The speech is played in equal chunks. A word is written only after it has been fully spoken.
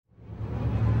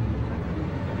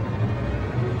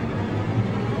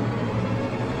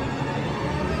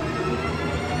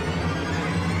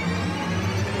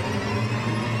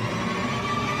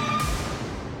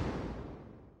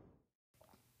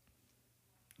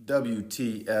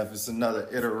WTF, it's another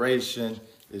iteration.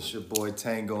 It's your boy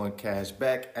Tango and Cash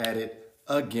back at it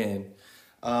again.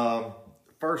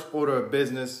 First order of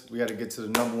business, we got to get to the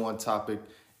number one topic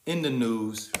in the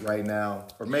news right now,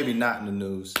 or maybe not in the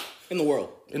news. In the world.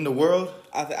 In the world?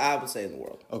 I would say in the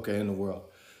world. Okay, in the world.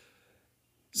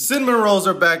 Cinnamon rolls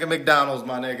are back at McDonald's,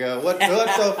 my nigga. What the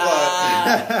fuck?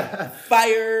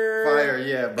 Fire,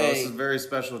 yeah, bro. Hey. It's a very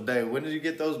special day. When did you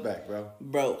get those back, bro?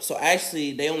 Bro, so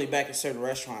actually, they only back at certain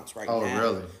restaurants right now. Oh,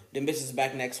 really? Them bitches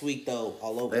back next week, though,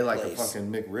 all over the place. They like a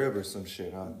fucking McRib or some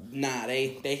shit, huh? Nah,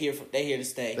 they here to stay. They here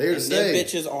to stay. Them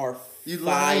bitches are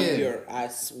fire. I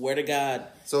swear to God.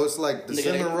 So it's like the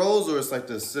cinnamon rolls, or it's like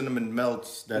the cinnamon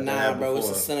melts that they had before? Nah, bro, it's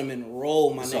a cinnamon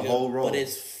roll, my nigga. It's a whole roll. But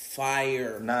it's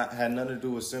fire. Had nothing to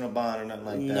do with Cinnabon or nothing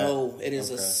like that. No, it is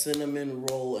a cinnamon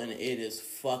roll and it is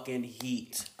fucking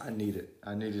heat. I need it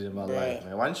in my life,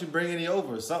 man. Why didn't you bring any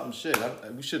over or something? Shit,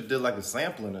 we should have did like a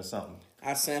sampling or something.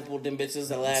 I sampled them bitches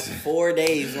the last 4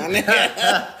 days, my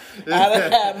nigga.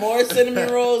 I've had more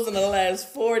cinnamon rolls in the last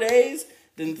 4 days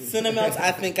than cinnamons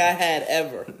I think I had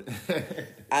ever.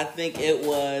 I think it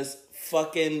was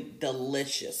fucking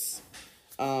delicious.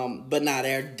 But nah,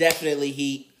 they're definitely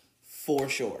heat. For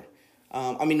sure.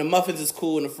 I mean, the muffins is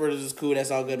cool and the fritters is cool. That's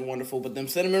all good and wonderful. But them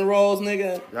cinnamon rolls,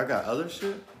 nigga. Y'all got other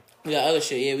shit? We got other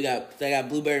shit, yeah. They got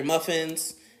blueberry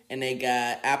muffins and they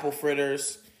got apple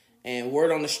fritters. And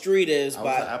word on the street is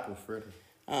what's an apple fritter?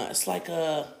 It's like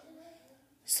a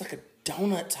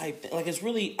donut type thing. Like it's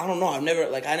really, I don't know. I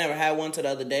never had one till the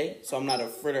other day, so I'm not a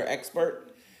fritter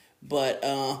expert. But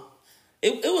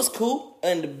It was cool,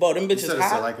 and them bitches you said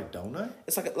hot. It's like a donut?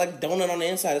 It's like donut on the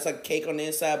inside. It's like cake on the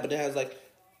inside, but it has like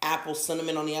apple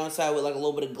cinnamon on the outside with like a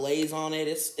little bit of glaze on it.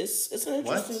 It's an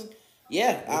interesting. What?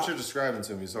 Yeah. What you're describing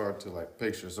to me is hard to like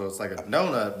picture. So it's like a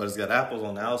donut, but it's got apples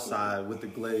on the outside with the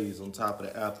glaze on top of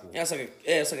the apple. Yeah,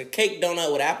 it's like a cake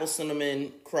donut with apple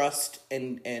cinnamon crust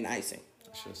and icing.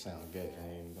 That shit sound gay.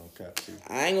 I ain't gonna cap to you.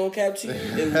 I ain't gonna cap to you.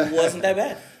 It wasn't that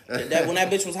bad. When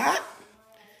that bitch was hot,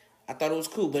 I thought it was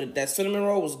cool, but that cinnamon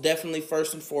roll was definitely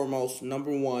first and foremost,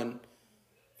 number one,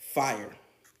 fire.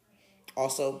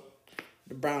 Also,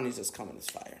 the brownies is coming as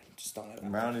fire. Just don't have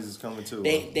brownies is coming too.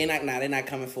 They're not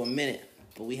coming for a minute,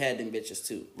 but we had them bitches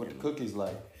too. What the cookies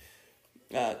like?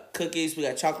 Cookies, we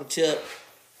got chocolate chip,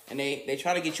 and they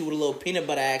try to get you with a little peanut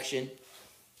butter action.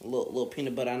 A little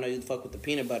peanut butter. I know you fuck with the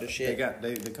peanut butter shit.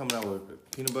 They coming out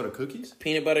with peanut butter cookies?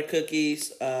 Peanut butter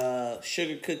cookies,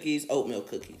 sugar cookies, oatmeal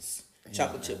cookies.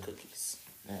 Chocolate chip cookies.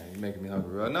 Man, you're making me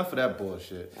hungry. Enough of that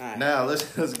bullshit. Right. Now let's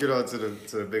get on to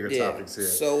the bigger topics here.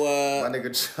 So my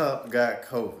nigga Trump got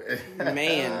COVID.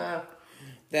 Man,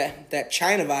 that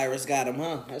China virus got him,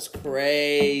 huh? That's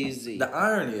crazy. The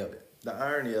irony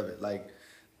of it, like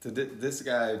this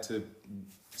guy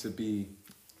to be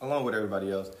along with everybody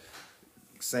else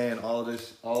saying all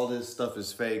this stuff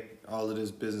is fake, all of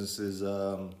this business is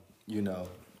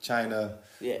China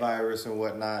virus and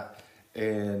whatnot,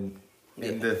 and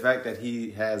the fact that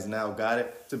he has now got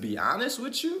it, to be honest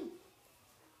with you,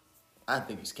 I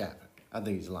think he's capping. I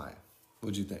think he's lying.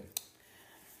 What'd you think?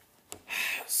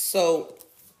 So,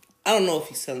 I don't know if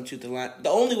he's telling the truth or lying. The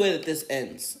only way that this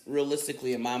ends,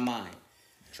 realistically in my mind,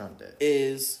 Trump dead,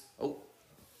 is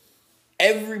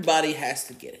everybody has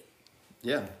to get it.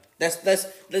 Yeah. That's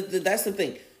the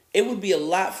thing. It would be a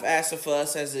lot faster for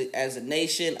us as a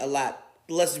nation, a lot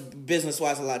less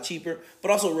business-wise, a lot cheaper,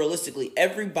 but also realistically,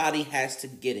 everybody has to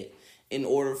get it in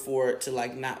order for it to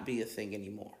like not be a thing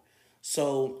anymore.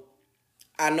 So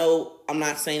I know I'm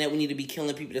not saying that we need to be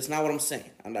killing people. That's not what I'm saying.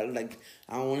 I'm not I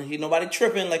don't want to hear nobody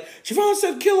tripping like Siobhan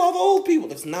said kill all the old people.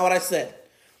 That's not what I said.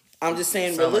 I'm just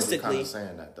saying realistically. Like you're kind of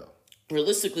saying that though.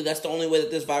 Realistically, that's the only way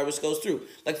that this virus goes through.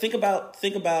 Like think about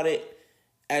it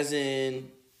as in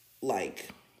like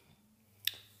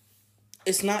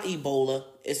it's not Ebola.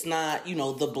 It's not,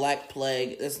 the Black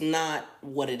Plague. It's not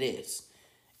what it is.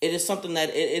 It is something that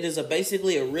it is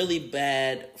basically a really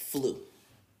bad flu.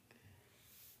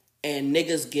 And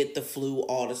niggas get the flu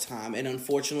all the time. And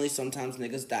unfortunately, sometimes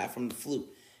niggas die from the flu.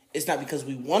 It's not because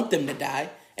we want them to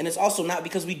die. And it's also not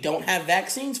because we don't have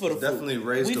vaccines for the flu. Definitely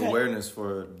raised awareness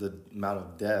for the amount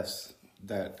of deaths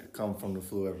that come from the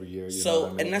flu every year. You know what I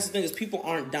mean? And that's the thing is people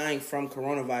aren't dying from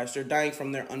coronavirus. They're dying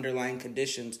from their underlying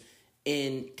conditions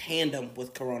in tandem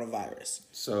with coronavirus.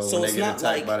 So when they get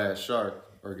attacked by that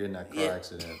shark or get in that car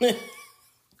accident,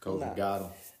 COVID got them.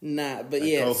 Nah, but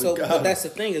yeah. But that's the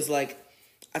thing is like,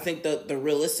 I think the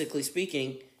realistically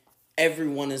speaking,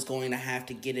 everyone is going to have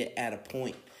to get it at a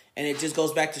point. And it just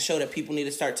goes back to show that people need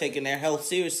to start taking their health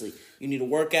seriously. You need to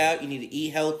work out. You need to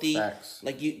eat healthy. Facts.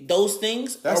 Like those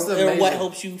things are what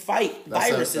helps you fight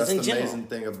viruses in general. That's the amazing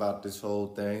thing about this whole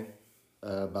thing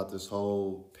about this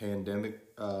whole pandemic.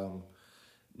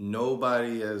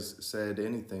 Nobody has said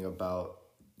anything about,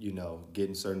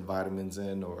 getting certain vitamins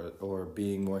in or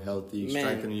being more healthy,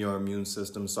 strengthening your immune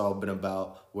system. It's all been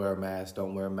about wear a mask,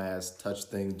 don't wear a mask, touch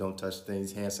things, don't touch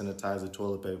things, hand sanitizer,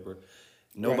 toilet paper.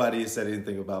 Nobody has said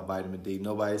anything about vitamin D.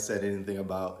 Nobody said anything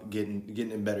about getting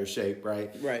in better shape, right?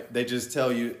 Right. They just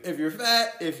tell you if you're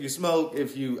fat, if you smoke,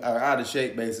 if you are out of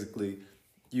shape, basically,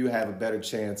 you have a better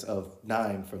chance of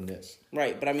dying from this.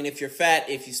 Right, but I mean, if you're fat,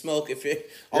 if you smoke, if you're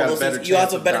all those things, you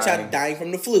also have a better chance of dying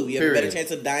from the flu. You have a better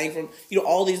chance of dying from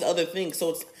all these other things.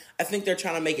 So I think they're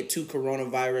trying to make it too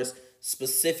coronavirus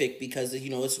specific because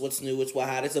it's what's new, it's what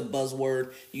hot. It's a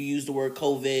buzzword. You use the word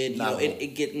COVID,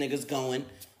 it get niggas going.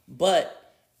 But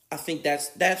I think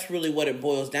that's really what it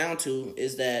boils down to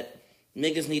is that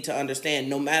niggas need to understand,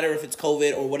 no matter if it's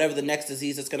COVID or whatever the next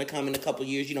disease that's going to come in a couple of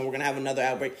years, we're going to have another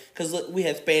outbreak. Because look, we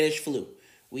had Spanish flu.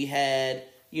 We had,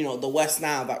 the West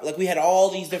Nile virus. Like, we had all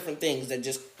these different things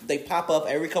that they pop up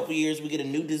every couple of years. We get a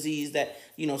new disease that,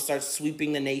 starts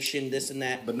sweeping the nation, this and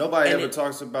that. But nobody ever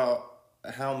talks about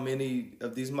how many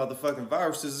of these motherfucking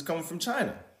viruses is coming from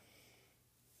China.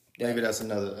 Maybe that's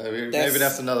another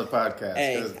podcast.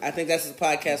 Hey, I think that's a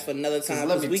podcast for another time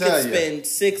because we could spend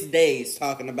 6 days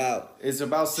talking about. It's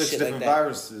about 6 different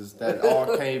viruses that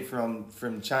all came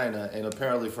from China and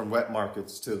apparently from wet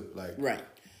markets too. Like right,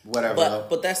 whatever.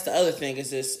 But that's the other thing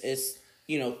is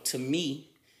to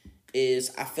me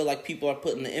is I feel like people are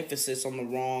putting the emphasis on the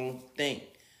wrong thing.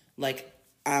 Like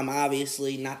I'm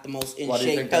obviously not the most in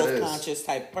shape, health conscious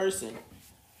type person,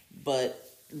 but.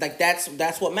 Like that's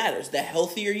what matters. The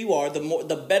healthier you are,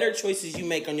 the better choices you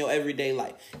make on your everyday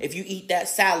life. If you eat that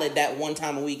salad that one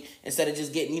time a week instead of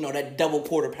just getting that double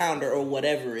quarter pounder or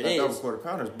whatever it is. That double quarter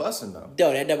pounder is busting though.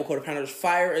 Yo, that double quarter pounder is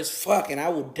fire as fuck, and I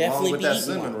will definitely be eating one. With that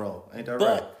cinnamon roll, ain't that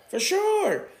right? For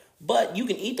sure. But you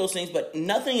can eat those things, but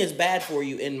nothing is bad for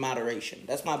you in moderation.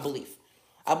 That's my belief.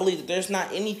 I believe that there's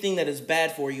not anything that is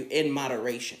bad for you in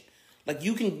moderation. Like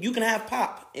you can have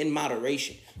pop in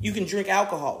moderation. You can drink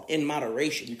alcohol in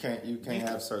moderation. You can't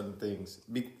have certain things.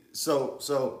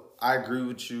 So I agree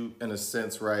with you in a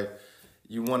sense, right?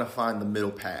 You want to find the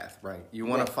middle path, right? You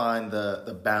want to find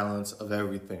the balance of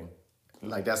everything.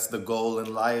 Like that's the goal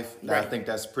in life. Right. I think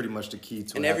that's pretty much the key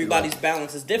to it. And everybody's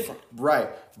balance is different. Right.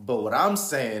 But what I'm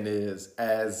saying is,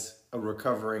 as a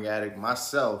recovering addict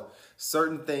myself,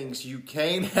 certain things you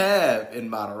can't have in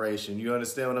moderation. You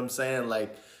understand what I'm saying?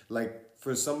 Like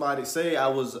for somebody, say I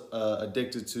was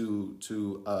addicted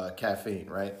to caffeine,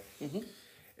 right? Mm-hmm.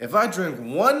 If I drink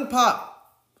one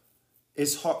pop,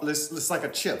 it's hard. It's like a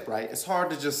chip, right? It's hard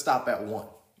to just stop at one.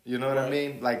 You know what I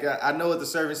mean? Like I know what the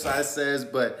serving size says,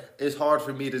 but it's hard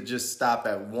for me to just stop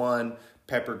at one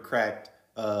pepper cracked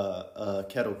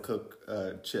kettle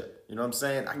cooked chip. You know what I'm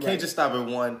saying? I can't just stop at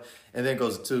one and then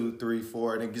goes 2, 3,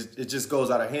 4, and it just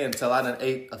goes out of hand until I done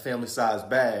ate a family size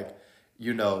bag.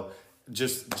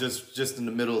 Just in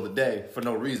the middle of the day for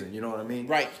no reason, you know what I mean?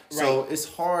 Right. So it's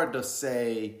hard to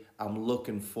say I'm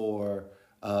looking for,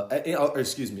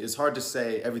 it's hard to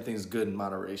say everything's good in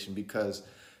moderation because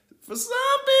for some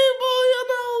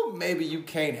people, maybe you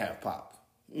can't have pop.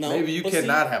 No, maybe you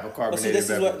cannot have a carbonated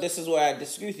beverage. This is where I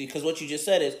disagree with you because what you just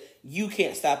said is you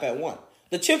can't stop at one.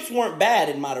 The chips weren't bad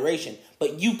in moderation,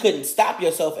 but you couldn't stop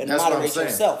yourself and moderate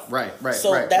yourself. Right.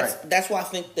 So that's why I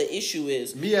think the issue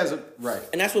is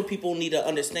and that's what people need to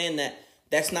understand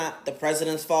that's not the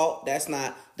president's fault. That's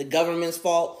not the government's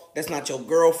fault. That's not your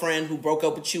girlfriend who broke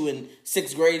up with you in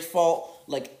 6th grade's fault.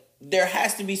 Like there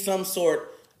has to be some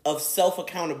sort of self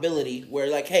accountability where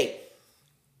like, hey,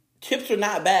 chips are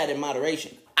not bad in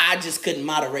moderation. I just couldn't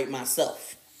moderate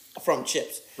myself from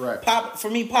chips. Right. Pop,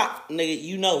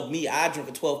 nigga, me, I drink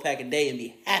a 12-pack a day and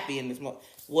be happy in this month.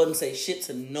 Wouldn't say shit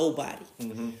to nobody.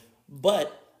 Mm-hmm.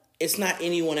 But it's not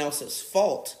anyone else's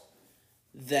fault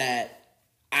that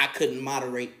I couldn't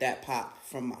moderate that pop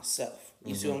from myself.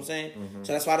 You see what I'm saying? Mm-hmm.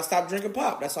 So that's why I stopped drinking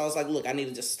pop. That's why I was like, look, I need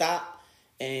to just stop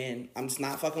and I'm just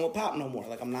not fucking with pop no more.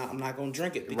 Like I'm not gonna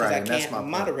drink it because I can't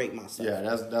moderate myself. Yeah,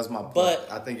 that's my point. But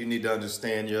I think you need to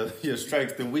understand your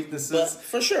strengths and weaknesses. But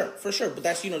for sure. But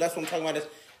that's that's what I'm talking about. Is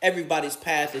everybody's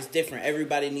path is different.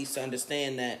 Everybody needs to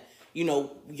understand that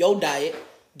your diet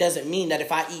doesn't mean that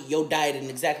if I eat your diet and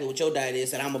exactly what your diet is,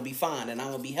 that I'm gonna be fine and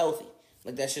I'm gonna be healthy.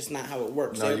 Like that's just not how it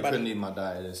works. No, you couldn't eat my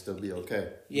diet and still be okay.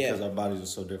 Yeah, because our bodies are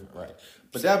so different, right?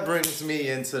 But that brings me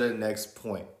into the next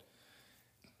point.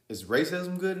 Is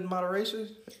racism good in moderation?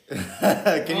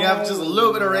 Can you have just a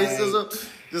little bit of racism?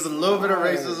 Just a little bit of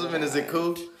racism, and is it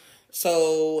cool?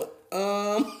 So,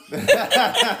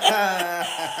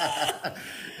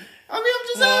 I mean, I'm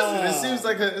just asking.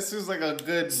 It seems like a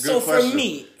good so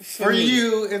question. For me,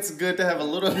 you, it's good to have a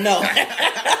little. No.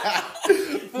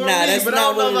 That's but I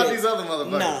don't know about these other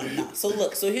motherfuckers. No. So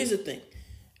look. So here's the thing.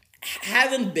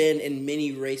 Having been in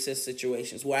many racist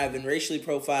situations where I've been racially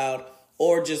profiled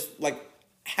or just like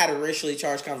had a racially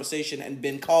charged conversation and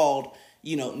been called,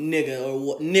 nigga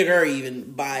or nigger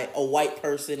even by a white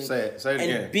person. Say it again.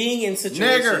 And being in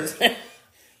situations,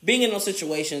 being in those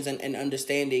situations and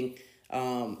understanding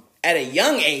at a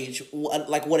young age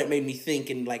like what it made me think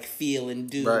and like feel and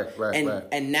do. Right.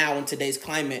 And now in today's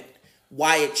climate,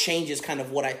 why it changes kind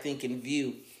of what I think and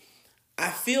view.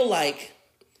 I feel like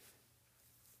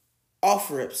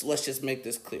off rips, let's just make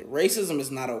this clear. Racism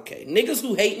is not okay. Niggas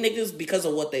who hate niggas because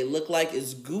of what they look like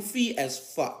is goofy as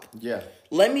fuck. Yeah.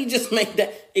 Let me just make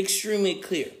that extremely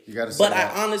clear. You gotta say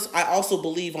that. I also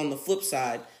believe on the flip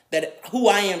side that who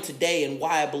I am today and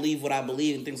why I believe what I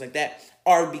believe and things like that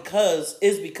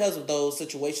is because of those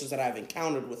situations that I've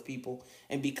encountered with people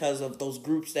and because of those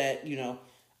groups that,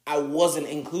 I wasn't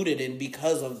included in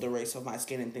because of the race of my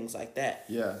skin and things like that.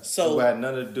 Yeah. So it had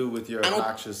nothing to do with your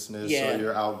obnoxiousness or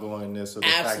your outgoingness or the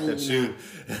fact that you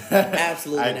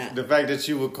absolutely not. The fact that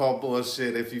you would call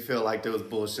bullshit if you feel like there was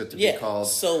bullshit to be called.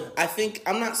 So I think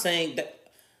I'm not saying that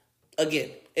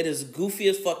again, it is goofy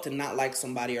as fuck to not like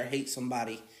somebody or hate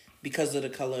somebody because of the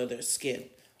color of their skin.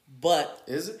 But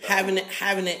is it having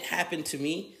it happen to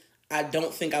me, I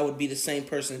don't think I would be the same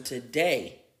person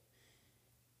today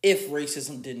if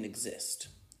racism didn't exist.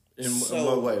 In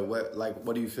what way?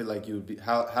 What do you feel like you would be?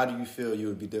 How do you feel you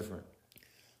would be different?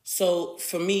 So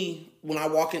for me, when I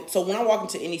walk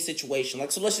into any situation,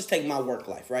 like, so let's just take my work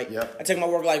life, right? Yeah. I take my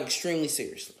work life extremely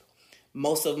seriously.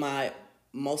 Most of my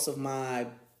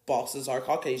bosses are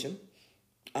Caucasian.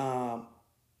 99%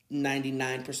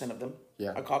 of them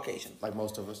are Caucasian. Like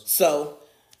most of us. So,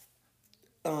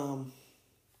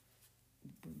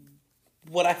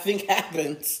 what I think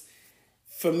happens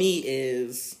for me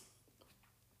is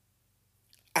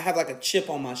I have like a chip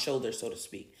on my shoulder, so to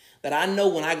speak, that I know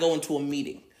when I go into a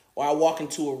meeting or I walk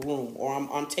into a room or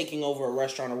I'm taking over a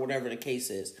restaurant or whatever the case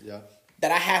is,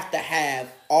 that I have to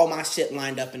have all my shit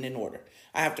lined up and in order.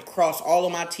 I have to cross all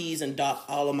of my T's and dot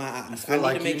all of my I's.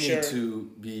 I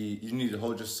you need to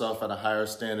hold yourself at a higher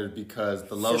standard because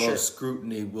the level of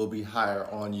scrutiny will be higher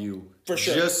on you. For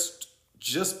sure.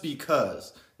 Just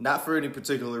because. Not for any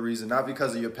particular reason, not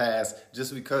because of your past,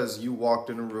 just because you walked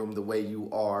in a room the way you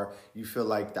are, you feel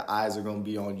like the eyes are going to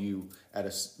be on you at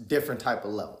a different type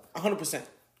of level.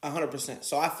 100%.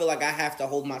 So I feel like I have to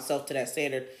hold myself to that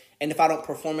standard. And if I don't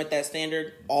perform at that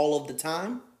standard all of the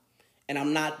time, and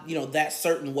I'm not, that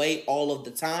certain way all of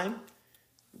the time,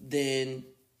 then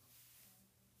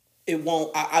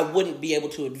I wouldn't be able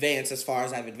to advance as far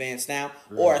as I've advanced now,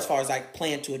 or as far as I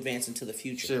plan to advance into the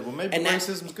future. Shit, well, maybe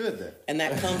racism's good then. And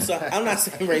that comes up. I'm not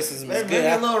saying racism is good. Maybe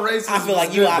a little racism. I feel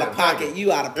like you out of pocket.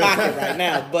 You out of pocket right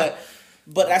now. But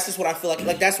that's just what I feel like.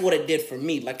 Like, that's what it did for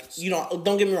me. Like,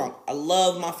 don't get me wrong. I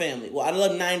love my family. Well, I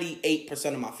love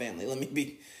 98% of my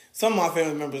family. Some of my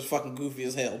family members are fucking goofy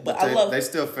as hell. But they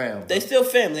still family. They still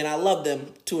family, and I love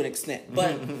them to an extent.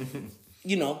 But,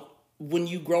 when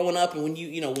you growing up and when you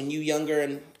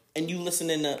younger and you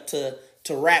listening to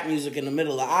rap music in the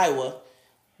middle of Iowa,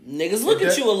 niggas look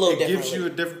at you a little differently. It gives you a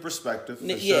different perspective.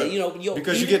 For sure.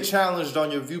 Because you get challenged on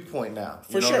your viewpoint now.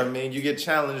 You know what I mean? You get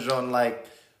challenged on, like,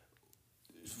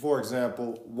 for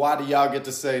example, why do y'all get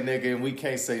to say nigga and we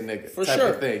can't say nigga? Type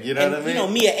of thing. You know what I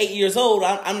mean? Me at 8 years old,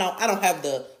 I don't have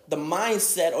the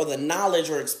mindset or the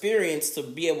knowledge or experience to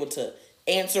be able to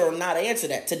answer or not answer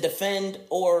that, to defend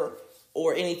or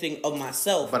anything of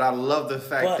myself. But I love the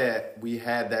fact that we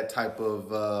had that type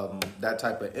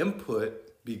of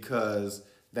input, because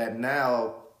that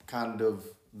now kind of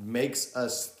makes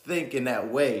us think in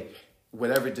that way.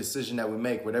 With every decision that we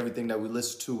make, with everything that we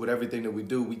listen to, with everything that we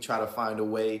do, we try to find a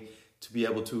way to be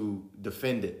able to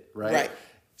defend it, right?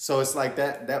 So it's like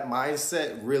that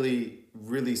mindset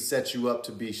really sets you up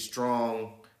to be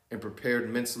strong and prepared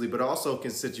mentally, but also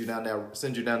can send you down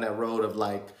that road of,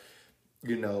 like,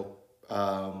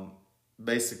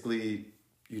 basically,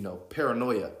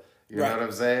 paranoia. You know what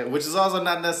I'm saying? Which is also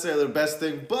not necessarily the best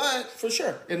thing, but for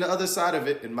sure, in the other side of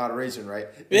it, in moderation, right?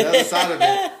 The other side of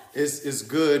it is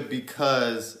good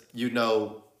because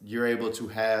you're able to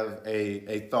have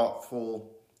a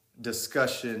thoughtful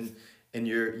discussion, and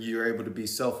you're able to be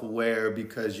self-aware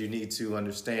because you need to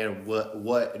understand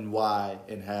what and why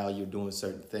and how you're doing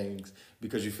certain things,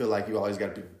 because you feel like you always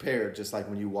got to be prepared, just like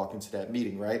when you walk into that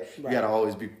meeting, right? You got to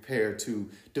always be prepared to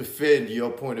defend your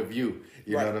point of view.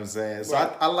 You know what I'm saying? So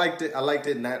I liked it. I liked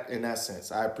it in that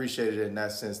sense. I appreciated it in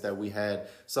that sense that we had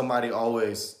somebody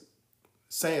always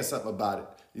saying something about it.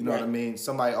 You know what I mean?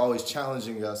 Somebody always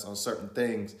challenging us on certain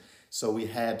things. So we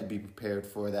had to be prepared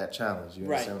for that challenge. You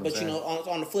understand what I'm saying? You know,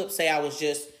 on the flip, say I was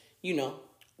just, you know,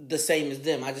 the same as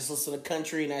them. I just listen to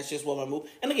country, and that's just what I move.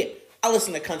 And again, I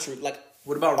listen to country like.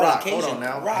 What about rock? Hold on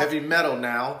now. Rock. Heavy metal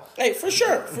now. Hey, for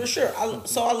sure.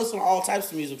 So I listen to all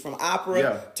types of music, from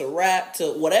opera to rap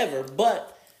to whatever.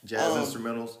 But jazz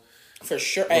instrumentals. For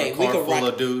sure. Hey, we could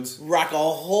rock a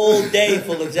whole day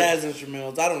full of jazz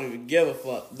instrumentals. I don't even give a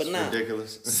fuck. But it's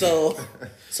ridiculous. So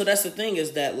that's the thing,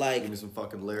 is that, like, give me some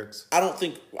fucking lyrics. I don't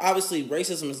think, obviously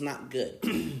racism is not good.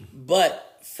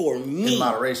 But for me, in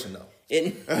moderation though.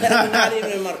 Not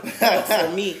even in moderation. But for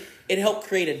me, it helped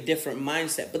create a different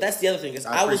mindset. But that's the other thing, is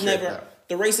I was never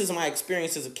the racism I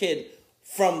experienced as a kid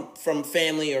from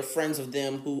family or friends of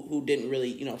them who didn't really,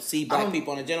 you know, see black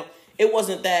people in general. It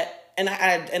wasn't that. And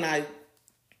I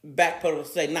backpedal to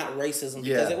say not racism,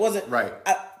 because it wasn't right.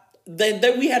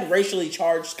 We had racially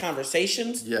charged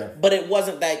conversations, but it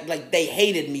wasn't that, like, they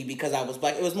hated me because I was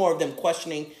black. It was more of them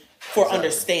questioning for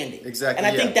understanding. Exactly.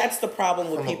 And I think that's the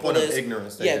problem with from people. A point of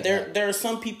ignorance. There are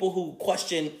some people who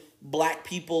question black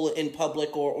people in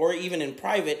public or even in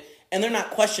private, and they're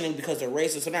not questioning because they're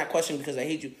racist. They're not questioning because they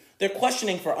hate you. They're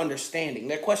questioning for understanding.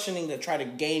 They're questioning to try to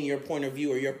gain your point of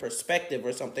view or your perspective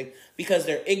or something, because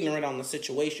they're ignorant on the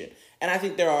situation. And I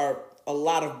think there are a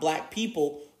lot of black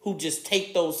people who just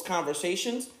take those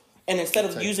conversations, and instead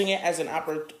of using it as an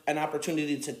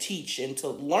opportunity to teach and to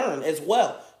learn as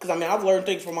well. Because, I mean, I've learned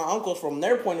things from my uncles from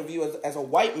their point of view as a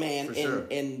white man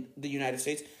in the United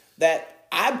States, that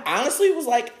I honestly was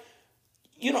like,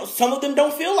 you know, some of them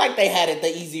don't feel like they had it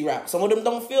the easy route. Some of them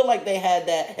don't feel like they had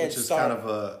that head start.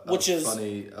 Which is kind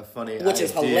of a funny which idea.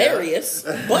 Is hilarious.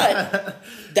 But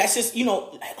that's just, you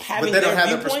know, having their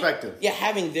viewpoint. Perspective. Yeah,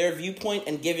 having their viewpoint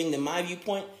and giving them my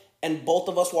viewpoint, and both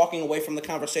of us walking away from the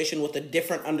conversation with a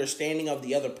different understanding of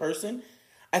the other person.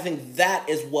 I think that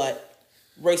is what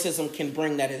racism can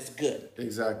bring that is good.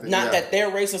 Exactly. Not that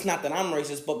they're racist, not that I'm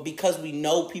racist, but because we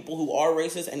know people who are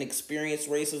racist and experience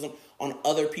racism on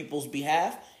other people's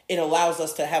behalf, it allows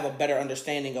us to have a better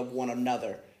understanding of one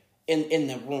another in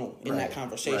the room, in that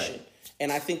conversation. Right.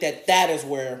 And I think that is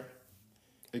where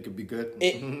it could be good.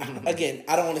 Again,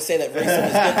 I don't want to say that racism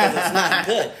is good because it's not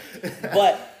good,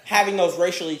 but having those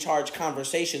racially charged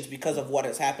conversations because of what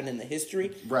has happened in the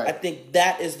history, I think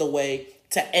that is the way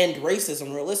to end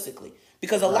racism realistically.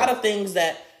 Because a lot of things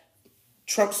that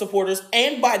Trump supporters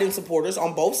and Biden supporters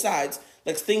on both sides,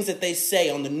 like things that they say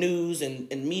on the news and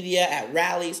media at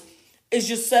rallies, is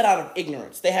just said out of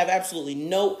ignorance. They have absolutely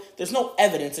there's no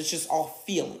evidence. It's just all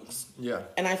feelings. Yeah.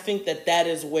 And I think that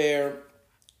is where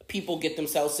people get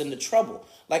themselves into trouble.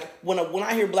 Like when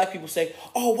I hear black people say,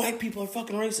 "Oh, white people are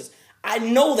fucking racist," I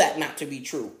know that not to be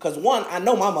true. Because one, I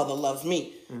know my mother loves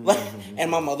me, and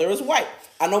my mother is white.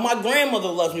 I know my grandmother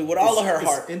loves me with all of her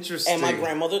heart. Interesting. And my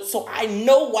grandmother. So I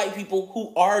know white people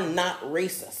who are not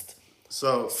racist.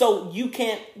 So you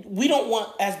can't, we don't want,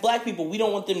 as black people, we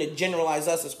don't want them to generalize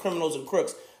us as criminals and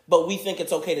crooks, but we think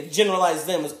it's okay to generalize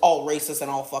them as all racist and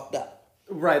all fucked up.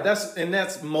 Right.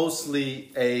 That's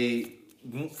mostly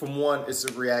from one, it's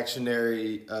a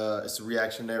reactionary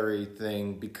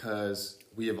thing, because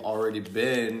we have already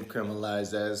been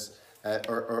criminalized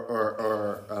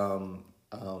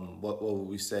what would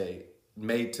we say,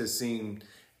 made to seem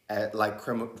like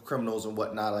criminals and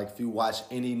whatnot. Like if you watch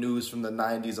any news from the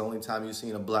 90s, the only time you've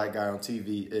seen a black guy on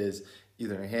TV is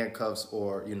either in handcuffs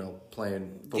or, you know,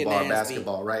 playing football or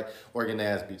basketball, right? Or getting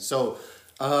ass beat. So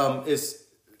it's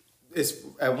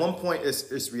at one point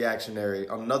it's reactionary.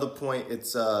 On another point,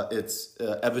 it's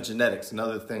epigenetics.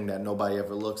 Another thing that nobody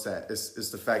ever looks at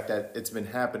is the fact that it's been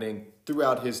happening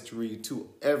throughout history to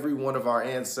every one of our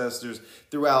ancestors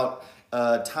throughout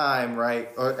time, right?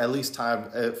 Or at least time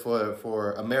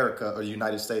for America, or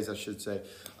United States, I should say.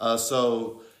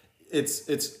 So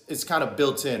it's kind of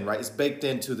built in, right? It's baked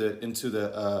into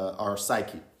the our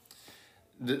psyche.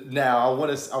 Now I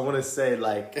want to say,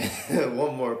 like,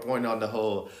 one more point on the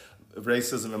whole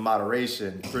racism and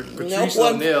moderation. Patrice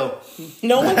O'Neal.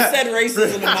 No one said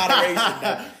racism and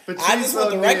moderation. I just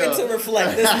want the record to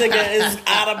reflect this nigga is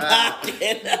out of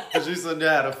pocket. Patrice O'Neal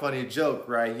had a funny joke,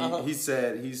 right? He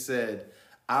said,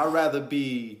 "I'd rather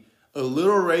be a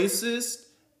little racist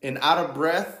and out of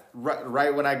breath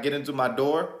right when I get into my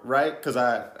door, right? Because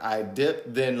I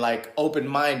dip, than like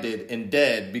open-minded and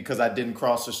dead because I didn't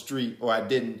cross the street, or I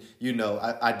didn't, you know,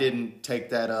 I didn't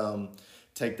take that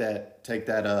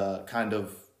kind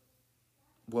of,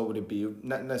 what would it be?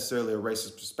 Not necessarily a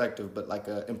racist perspective, but like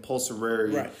a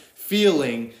impulsory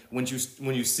feeling when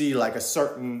you see like a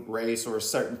certain race or a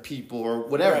certain people or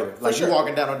whatever. Like you're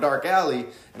walking down a dark alley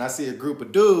and I see a group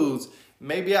of dudes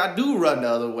maybe I do run the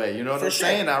other way. You know what For I'm sure.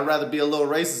 saying? I'd rather be a little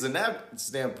racist in that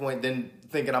standpoint than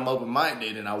thinking I'm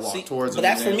open-minded and I walk towards but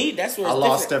them. that's for me. That's where I it's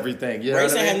lost different. everything. You know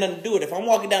Race what I ain't mean? have nothing to do with it. If I'm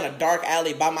walking down a dark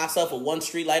alley by myself with one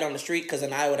street light on the street, because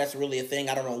in Iowa that's really a thing.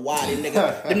 I don't know why them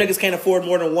niggas can't afford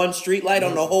more than one street light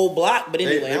on the whole block. But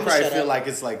anyway, They I'm gonna probably shut feel up. like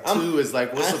it's like two is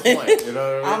like, what's the point? You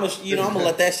know what I mean? I'm gonna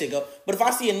let that shit go. But if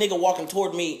I see a nigga walking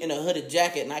toward me in a hooded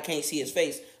jacket and I can't see his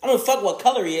face, I don't fuck what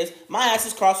color he is. My ass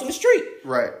is crossing the street.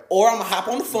 Right. Or I'm gonna hop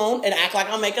on the phone and act like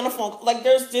I'm making a phone call. Like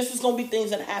this is gonna be things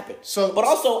that happen. So- but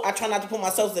also I try not to put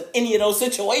myself in any of those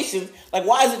situations. Like,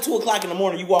 why is it 2:00 in the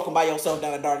morning you walking by yourself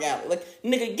down a dark alley? Like,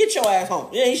 nigga, get your ass home.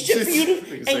 It ain't shit for you to He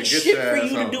said, ain't "Get shit your for ass you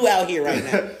to home." do out here right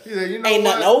now. Yeah, you know Ain't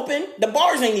what? nothing open. The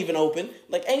bars ain't even open.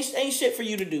 Like, ain't shit for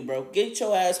you to do, bro. Get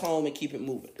your ass home and keep it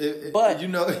moving. But you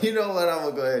know what? I'm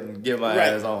gonna go ahead and get my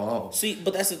Right. ass on home. see,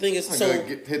 but that's the thing is I'm so. gonna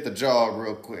hit the jog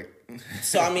real quick.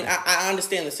 So I mean, I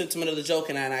understand the sentiment of the joke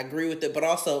and I agree with it, but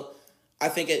also I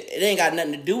think it ain't got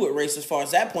nothing to do with race as far as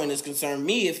that point is concerned.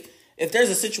 Me, if there's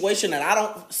a situation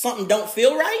that something don't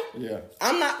feel right, Yeah.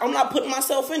 I'm not putting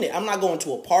myself in it. I'm not going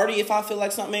to a party if I feel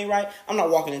like something ain't right. I'm not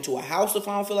walking into a house if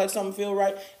I don't feel like something feel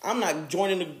right. I'm not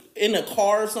joining in a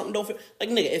car if something don't feel like,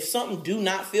 nigga. If something do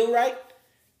not feel right,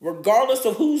 regardless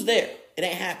of who's there, it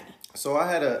ain't happening. So I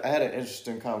had an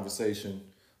interesting conversation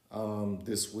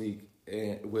this week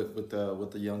with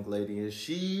the young lady, and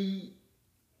she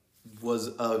was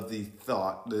of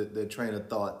the train of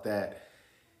thought that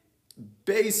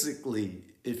basically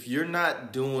if you're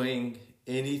not doing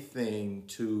anything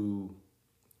to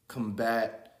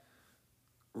combat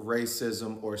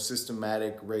racism or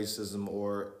systematic racism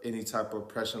or any type of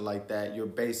oppression like that, you're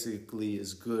basically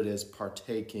as good as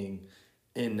partaking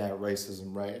in that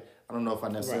racism, right? I don't know if I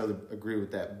necessarily agree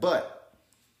with that, but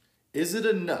is it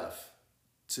enough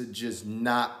to just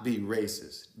not be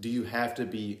racist? Do you have to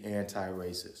be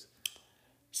anti-racist?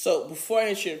 So before I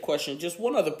answer your question, just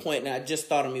one other point, and I just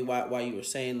thought of me while you were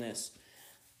saying this.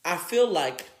 I feel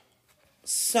like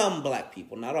some black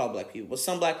people, not all black people, but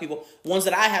some black people, ones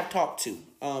that I have talked to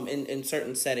in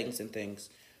certain settings and things,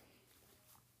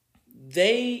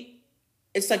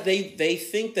 it's like they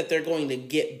think that they're going to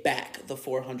get back the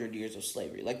 400 years of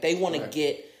slavery. Like they want to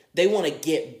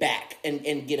get back and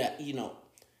get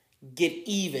get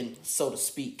even, so to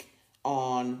speak,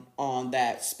 on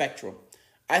that spectrum.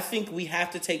 I think we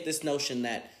have to take this notion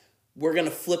that we're going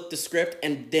to flip the script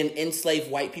and then enslave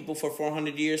white people for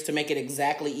 400 years to make it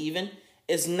exactly even.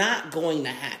 It's not going to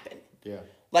happen. Yeah.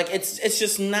 Like, it's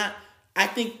just not. I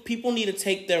think people need to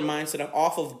take their mindset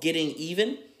off of getting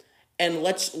even, and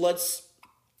let's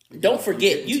don't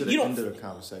forget. You don't end of the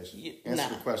conversation. Answer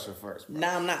the question first, bro.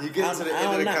 Nah, I'm not. You get to the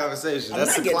end of the conversation.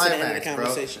 That's the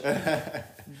climax, bro.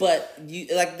 But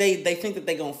they think that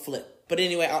they're gonna flip. But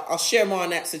anyway, I'll share more on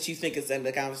that since you think it's the end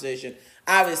of the conversation.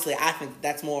 Obviously, I think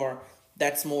that's more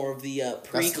of the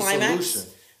pre-climax.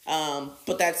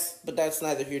 But that's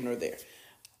neither here nor there.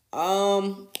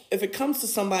 If it comes to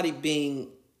somebody being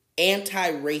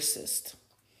anti-racist,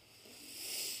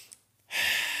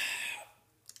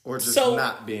 or just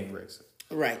not being racist,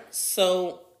 right?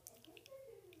 So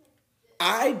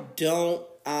I don't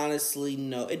honestly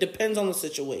know. It depends on the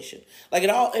situation. Like it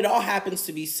all happens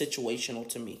to be situational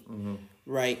to me,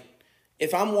 right?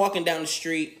 If I'm walking down the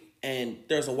street and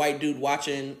there's a white dude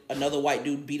watching another white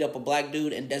dude beat up a black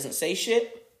dude and doesn't say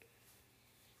shit,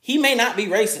 he may not be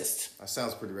racist. That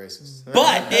sounds pretty racist.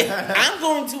 But I'm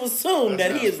going to assume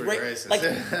that he is racist. Like,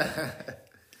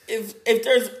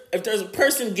 if there's a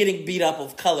person getting beat up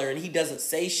of color and he doesn't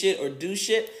say shit or do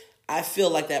shit, I feel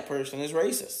like that person is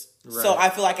racist. Right. So I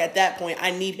feel like at that point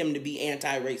I need him to be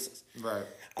anti-racist. Right.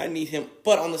 I need him.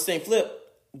 But on the same flip,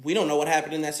 we don't know what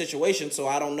happened in that situation, so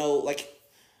I don't know. Like,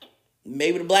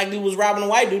 maybe the black dude was robbing the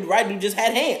white dude. The white dude just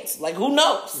had hands. Like, who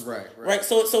knows? Right.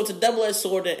 So it's a double-edged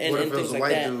sword and what if things it was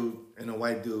like that. a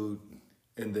white dude,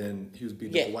 and then he was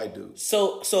beating up a white dude?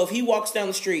 So if he walks down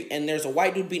the street and there's a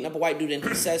white dude beating up a white dude and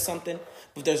he says something,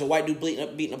 but there's a white dude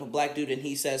beating up a black dude and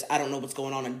he says, I don't know what's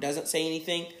going on, and doesn't say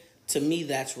anything, to me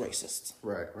that's racist.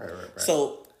 Right.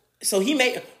 So he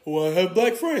may, I have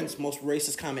black friends. Most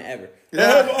racist comment ever. I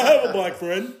have a black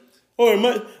friend. Or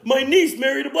my niece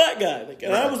married a black guy. Like,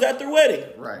 and I was at their wedding.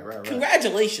 Right.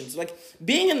 Congratulations. Like,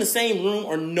 being in the same room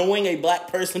or knowing a black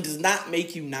person does not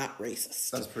make you not racist.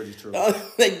 That's pretty true.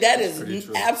 Like, that is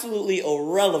absolutely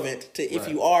irrelevant to if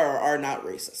you are or are not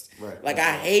racist. Right. Like,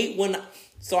 I hate when...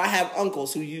 So I have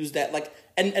uncles who use that. Like,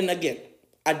 and again,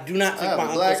 I do not think my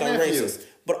uncles are racist.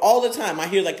 But all the time, I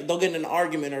hear like they'll get in an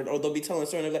argument or they'll be telling a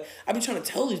story. And they're like, I've been trying to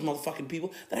tell these motherfucking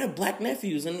people that I have black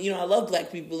nephews, and I love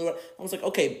black people. I was like,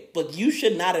 okay, but you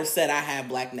should not have said I have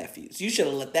black nephews. You should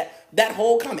have let that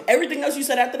whole comment. Everything else you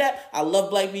said after that, I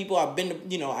love black people. I've been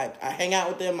to, I hang out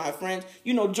with them, my friends.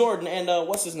 Jordan and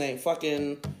what's his name,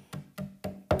 fucking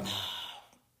that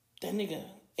nigga.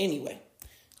 Anyway,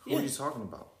 who are you talking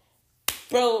about,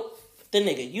 bro? The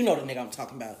nigga, the nigga I'm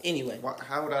talking about. Anyway.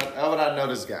 How would I know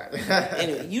this guy?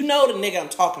 Anyway, the nigga I'm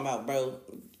talking about, bro.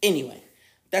 Anyway,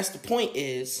 that's the point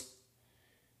is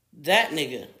that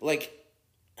nigga, like,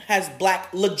 has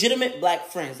legitimate black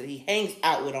friends that he hangs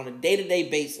out with on a day-to-day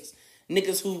basis.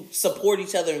 Niggas who support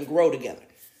each other and grow together.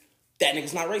 That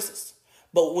nigga's not racist.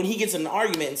 But when he gets in an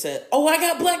argument and said, oh, I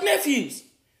got black nephews,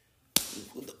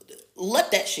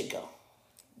 let that shit go.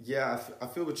 Yeah, I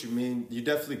feel what you mean. You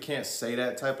definitely can't say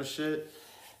that type of shit.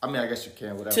 I mean, I guess you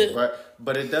can, whatever.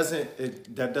 But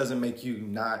that doesn't make you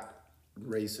not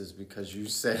racist because you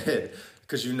said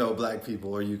because black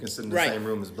people or you can sit in the same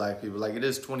room as black people. Like, it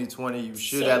is 2020. You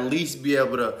should at least be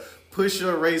able to push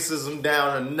your racism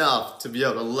down enough to be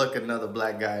able to look another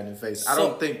black guy in the face. I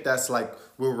don't think that's like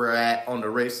where we're at on the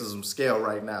racism scale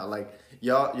right now. Like,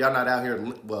 y'all not out here.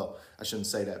 Well, I shouldn't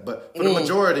say that, but for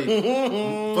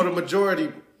the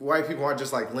majority. White people aren't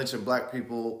just like lynching black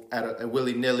people at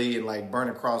willy-nilly and like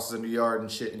burning crosses in the yard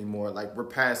and shit anymore. Like, we're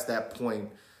past that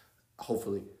point,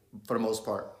 hopefully, for the most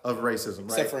part, of racism,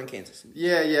 right? Except for in Kansas.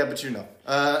 Yeah, but for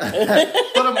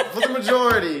the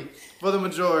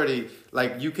majority,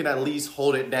 like, you can at least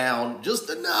hold it down just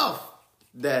enough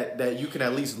that you can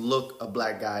at least look a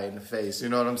black guy in the face. You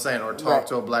know what I'm saying? Or talk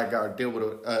to a black guy or deal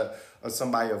with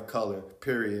somebody of color,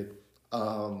 period.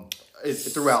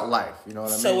 Throughout life, you know what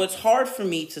I mean? So it's hard for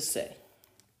me to say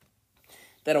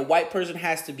that a white person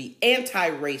has to be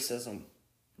anti-racism.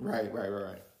 Right.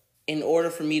 In order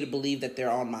for me to believe that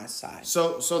they're on my side.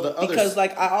 So the other... Because,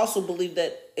 like, I also believe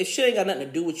that if shit ain't got nothing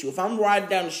to do with you, if I'm riding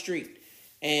down the street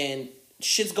and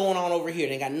shit's going on over here,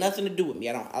 it ain't got nothing to do with me.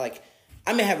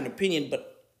 I may have an opinion,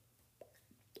 but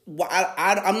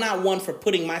I'm not one for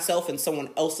putting myself in someone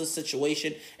else's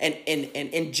situation and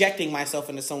injecting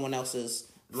myself into someone else's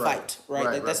fight,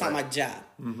 right? That's not my job.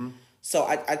 Mm-hmm. So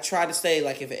I try to stay,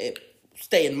 like,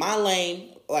 stay in my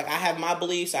lane. Like, I have my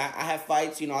beliefs. I have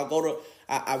fights.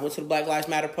 I went to the Black Lives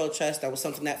Matter protest. That was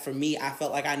something that, for me, I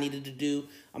felt like I needed to do.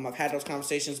 I've had those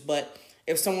conversations. But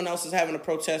if someone else is having a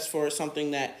protest for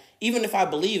something that, even if I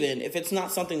believe in, if it's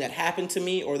not something that happened to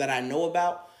me or that I know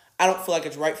about, I don't feel like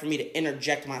it's right for me to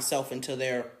interject myself into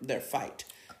their fight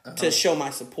to show my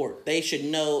support. They should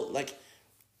know, like,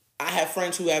 I have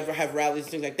friends who have rallies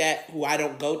and things like that who I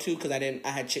don't go to because I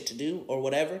had shit to do or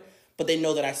whatever, but they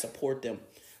know that I support them.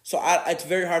 So it's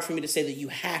very hard for me to say that you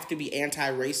have to be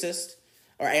anti-racist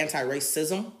or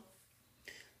anti-racism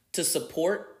to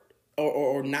support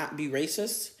or not be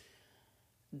racist.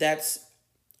 That's,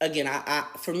 again,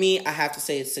 for me, I have to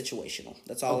say it's situational.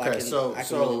 That's all I can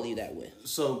really leave that with.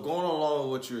 So going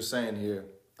along with what you were saying here,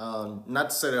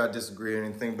 not to say that I disagree or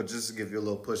anything, but just to give you a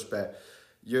little pushback.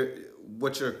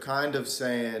 What you're kind of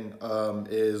saying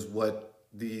is what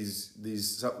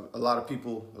a lot of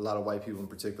people, a lot of white people in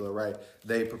particular, right?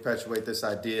 They perpetuate this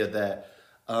idea that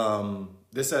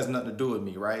this has nothing to do with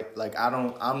me, right? Like,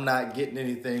 I'm not getting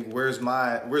anything. Where's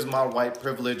my white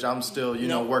privilege? I'm still,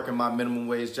 working my minimum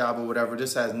wage job or whatever.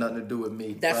 This has nothing to do with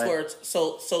me. That's right? Where it's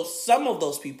so some of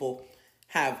those people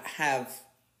have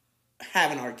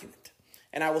an argument,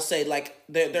 and I will say, like,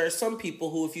 there are some people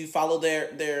who, if you follow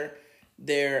their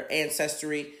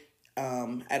ancestry,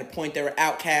 at a point they were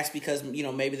outcast because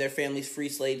maybe their families free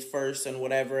slaves first and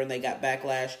whatever, and they got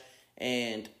backlash.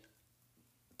 And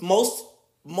most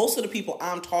of the people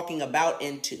I'm talking about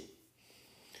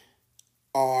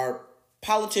are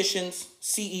politicians,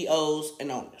 CEOs,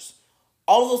 and owners.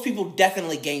 All of those people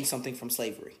definitely gained something from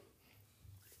slavery.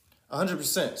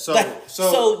 100%. So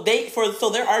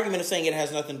their argument of saying it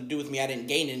has nothing to do with me, I didn't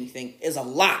gain anything, is a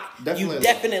lie. You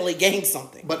definitely gained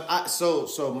something. But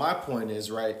so my point is,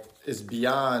 right, is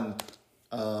beyond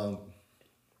those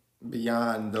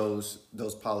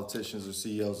politicians or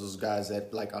CEOs, those guys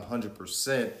that like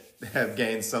 100% have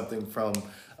gained something from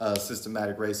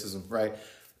systematic racism, right?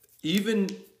 Even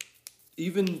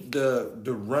the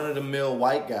run-of-the-mill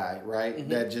white guy, right, mm-hmm.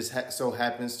 that just so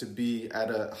happens to be at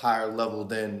a higher level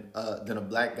than a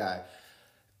black guy.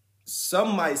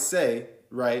 Some might say,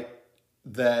 right,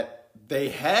 that they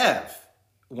have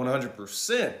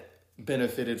 100%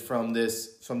 benefited from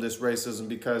this racism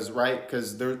because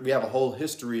we have a whole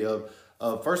history of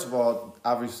first of all,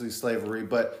 obviously slavery,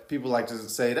 but people like to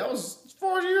say that was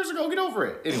 400 4 years ago. Get over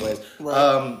it. Anyways,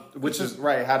 Right. Which is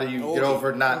right. How do you get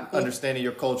over not understanding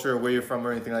your culture or where you're from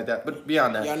or anything like that? But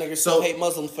beyond that, Y'all niggas still hate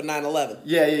Muslims for 9/11.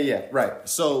 Yeah. Right.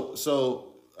 So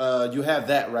you have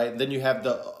that, right? Then you have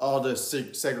all the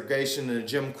segregation and the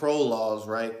Jim Crow laws,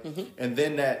 right? And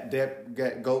then that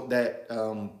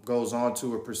goes on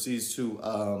to or proceeds to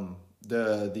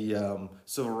the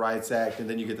Civil Rights Act, and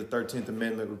then you get the 13th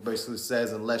Amendment, which basically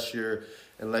says unless you're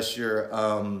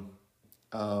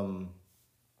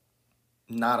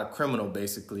not a criminal,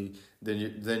 basically,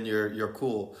 then you're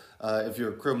cool. If you're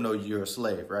a criminal, you're a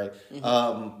slave, right?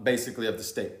 Basically of the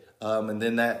state. And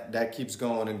then that keeps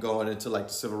going and going into like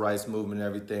the civil rights movement and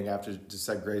everything after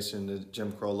desegregation, the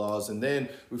Jim Crow laws. And then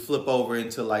we flip over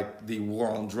into like the war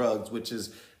on drugs, which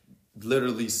is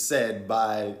literally said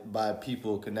by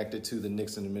people connected to the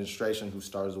Nixon administration who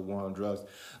started the war on drugs,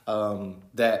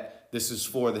 that this is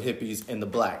for the hippies and the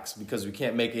blacks because we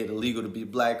can't make it illegal to be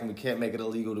black and we can't make it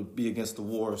illegal to be against the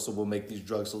war, so we'll make these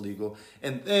drugs illegal.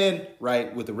 And then,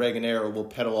 right, with the Reagan era, we'll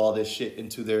peddle all this shit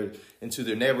into their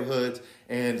neighborhoods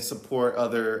and support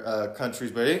other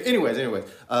countries. But anyways,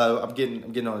 I'm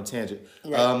getting on a tangent.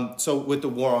 Right. So with the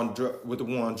war on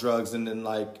drugs, and then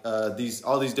like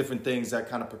all these different things that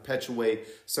kind of perpetuate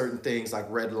certain things like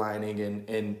redlining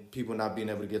and people not being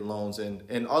able to get loans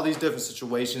and all these different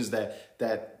situations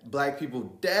that black people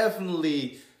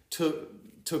definitely took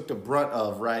the brunt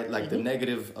of, right? Like the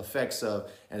negative effects of,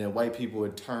 and then white people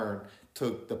in turn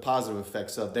took the positive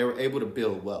effects of. They were able to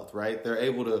build wealth, right? They're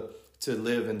able to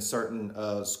live in certain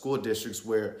school districts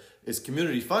where it's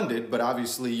community funded, but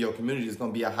obviously your community is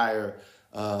going to be a higher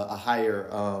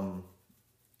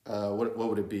what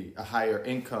would it be? A higher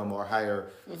income or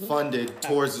higher funded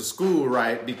towards the school,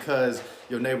 right? Because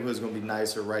your neighborhood is going to be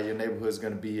nicer, right? Your neighborhood is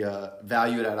going to be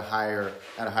valued at a higher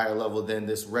level than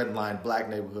this red line black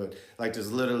neighborhood. Like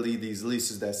there's literally these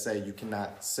leases that say you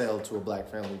cannot sell to a black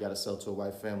family, you got to sell to a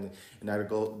white family, and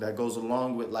that goes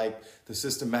along with like the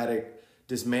systematic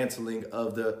dismantling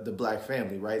of the black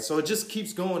family, right? So it just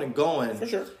keeps going and going. For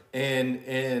sure.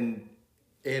 And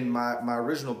my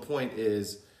original point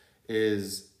is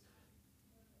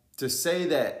to say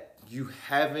that you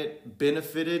haven't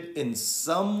benefited in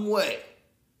some way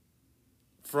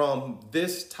from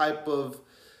this type of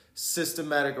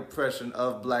systematic oppression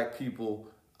of black people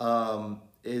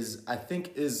is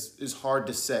hard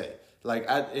to say. Like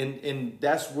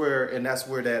that's where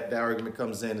that argument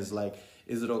comes in, is like,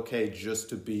 is it okay just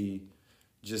to be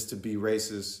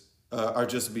racist or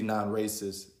just to be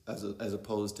non-racist as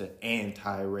opposed to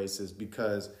anti-racist?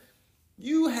 Because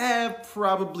you have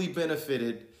probably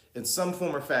benefited in some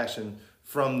form or fashion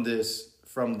from this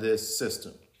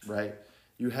system, right?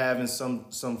 You have in some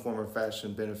form or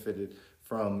fashion benefited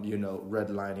from,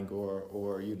 redlining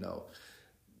or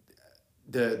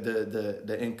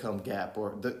the income gap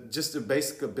or just the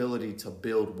basic ability to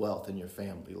build wealth in your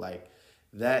family. Like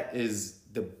that is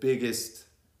the biggest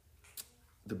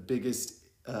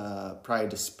probably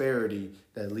disparity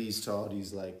that leads to all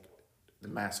these like the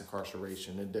mass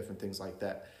incarceration and different things like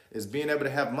that, is being able to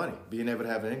have money, being able to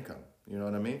have an income. You know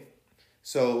what I mean?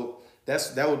 So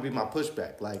that would be my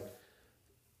pushback. Like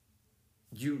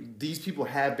these people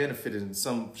have benefited in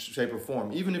some shape or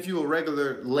form. Even if you're a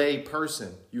regular lay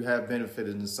person, you have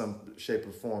benefited in some shape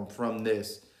or form from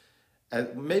this.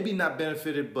 Maybe not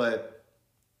benefited, but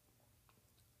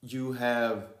you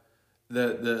have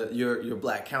your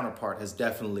black counterpart has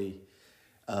definitely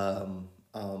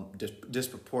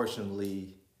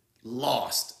disproportionately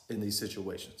lost in these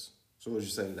situations. So what would you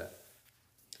say to that?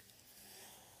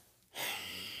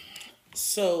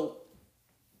 So,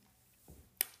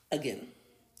 again,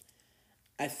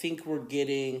 I think we're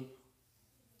getting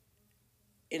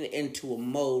into a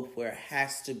mode where it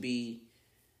has to be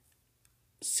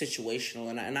situational,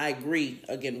 and I agree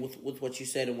again with what you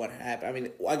said and what happened. I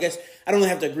mean, I guess I don't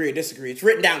have to agree or disagree. It's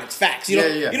written down. It's facts. You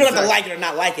don't exactly. have to like it or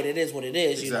not like it. It is what it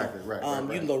is. Exactly. Right.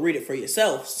 You can go read it for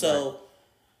yourself. So,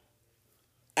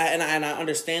 right. I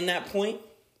understand that point,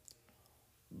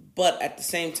 but at the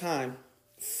same time,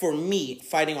 for me,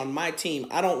 fighting on my team,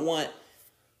 I don't want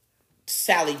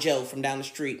Sally Joe from down the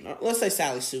street. Or let's say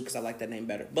Sally Sue because I like that name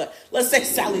better. But let's say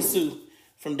Sally Sue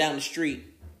from down the street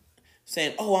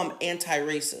saying, "Oh, I'm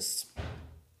anti-racist,"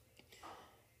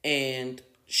 and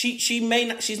she may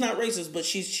not. She's not racist, but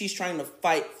she's trying to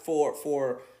fight for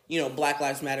Black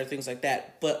Lives Matter, things like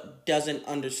that, but doesn't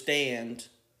understand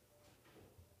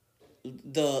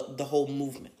the whole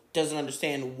movement. Doesn't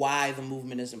understand why the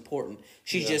movement is important.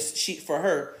 She just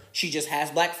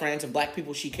has black friends and black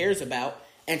people she cares about,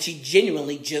 and she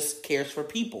genuinely just cares for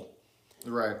people.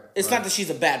 Right. It's not that she's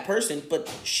a bad person,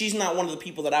 but she's not one of the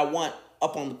people that I want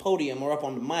up on the podium or up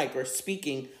on the mic or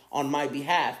speaking on my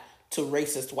behalf to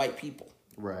racist white people.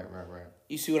 Right.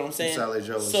 You see what I'm saying? Sally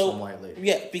Joe is some white lady.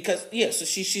 Yeah, because so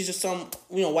she's just some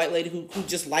white lady who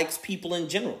just likes people in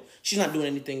general. She's not doing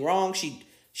anything wrong.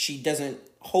 She doesn't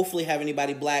hopefully have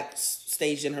anybody black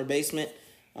staged in her basement,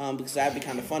 because that'd be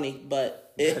kind of funny.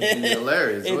 But it'd be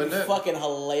hilarious, wouldn't it? Fucking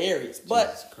hilarious.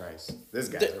 But Jesus Christ, this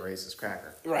guy's a racist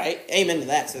cracker. Right? Amen to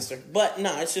that, sister. But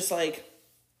no, it's just like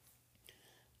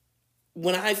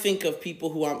when I think of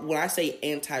people when I say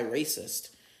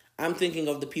anti-racist, I'm thinking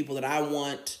of the people that I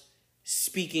want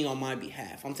speaking on my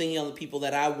behalf. I'm thinking of the people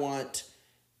that I want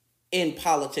in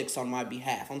politics on my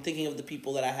behalf. I'm thinking of the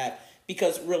people that I have.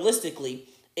 Because realistically,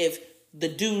 if the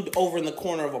dude over in the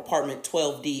corner of apartment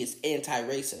 12D is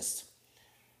anti-racist,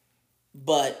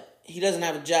 but he doesn't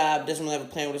have a job, doesn't really have a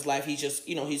plan with his life, he's just,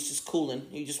 he's just cooling.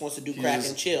 He just wants to do crack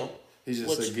and chill. He's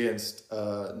just against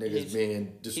niggas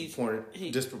being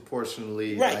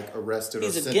disproportionately like arrested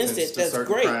or sentenced to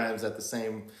certain crimes at the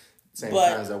same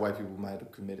crimes that white people might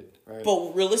have committed, right?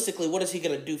 But realistically, what is he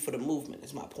going to do for the movement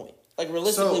is my point. Like,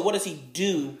 realistically, what does he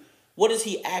do? What does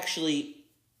he actually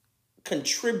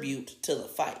contribute to the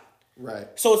fight? Right.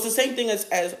 So it's the same thing as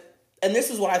and this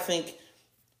is what I think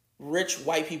rich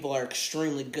white people are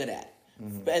extremely good at,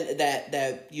 and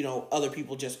that other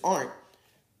people just aren't.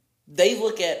 They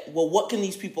look at, well, what can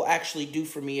these people actually do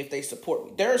for me if they support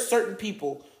me? There are certain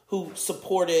people who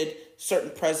supported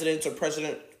certain presidents or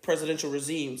presidential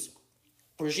regimes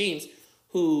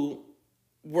who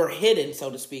were hidden, so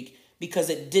to speak, because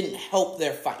it didn't help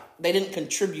their fight. They didn't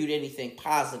contribute anything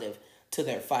positive to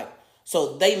their fight.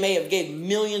 So they may have gave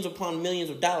millions upon millions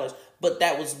of dollars, but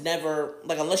that was never,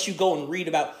 like, unless you go and read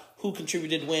about who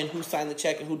contributed when, who signed the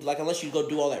check, and unless you go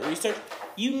do all that research,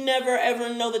 you never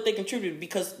ever know that they contributed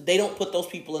because they don't put those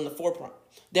people in the forefront.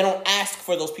 They don't ask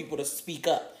for those people to speak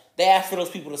up. They ask for those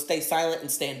people to stay silent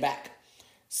and stand back.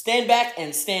 Stand back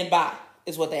and stand by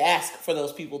is what they ask for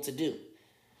those people to do.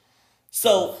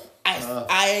 So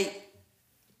I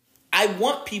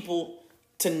want people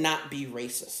to not be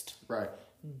racist. Right.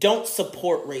 Don't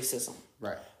support racism.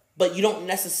 Right. But you don't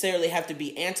necessarily have to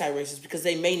be anti-racist because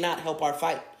they may not help our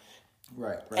fight.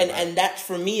 Right. And that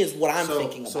for me is what I'm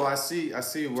thinking about. So I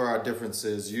see where our difference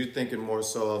is. You're thinking more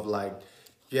so of like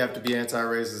you have to be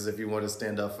anti-racist if you want to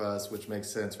stand up for us, which makes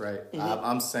sense, right? Mm-hmm.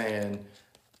 I'm saying,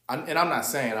 and I'm not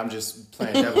saying, I'm just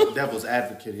playing devil's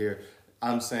advocate here.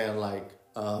 I'm saying like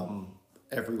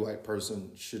every white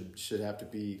person should have to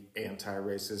be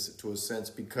anti-racist to a sense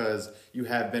because you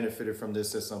have benefited from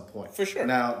this at some point. For sure.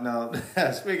 Now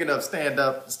speaking of stand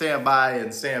up, stand by,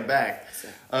 and stand back,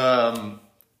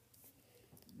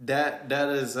 that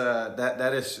is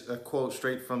a quote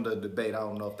straight from the debate. I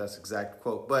don't know if that's the exact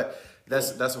quote, but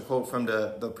that's a quote from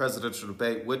the presidential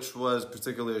debate, which was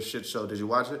particularly a shit show. Did you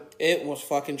watch it? It was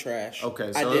fucking trash.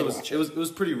 Okay, so it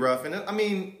was pretty rough, and I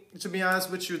mean, to be honest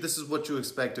with you, this is what you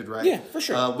expected, right? Yeah, for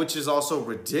sure. Which is also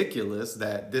ridiculous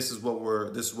that this is what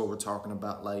we're talking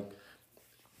about. Like,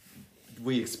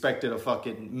 we expected a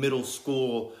fucking middle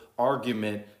school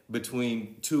argument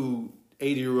between two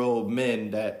 80-year-old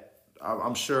men that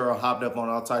I'm sure are hopped up on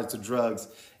all types of drugs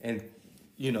and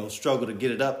struggle to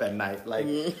get it up at night. Like,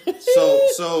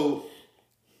 so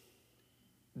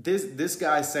this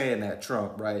guy saying that,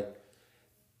 Trump, right?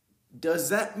 Does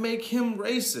that make him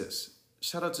racist?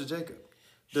 Shout out to Jacob.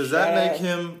 Does that make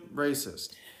him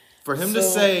racist? For him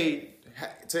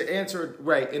to answer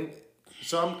right, and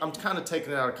so I'm kind of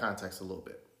taking it out of context a little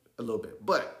bit.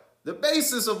 But the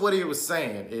basis of what he was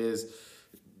saying is,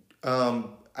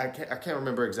 I can't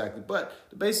remember exactly, but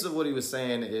the basis of what he was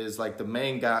saying is like the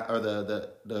main guy or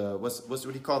the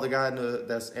what he called the guy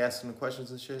that's asking the questions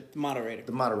and shit? The moderator.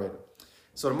 The moderator.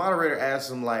 So the moderator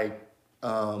asked him like,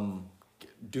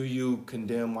 do you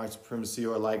condemn white supremacy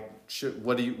or like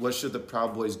what should the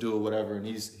Proud Boys do or whatever? And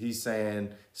he's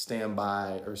saying stand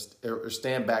by or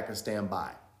stand back and stand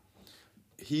by.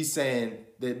 He's saying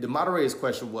that the moderator's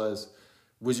question was,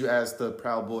 would you ask the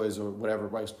Proud Boys or whatever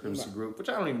white supremacy group, which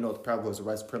I don't even know if the Proud Boys are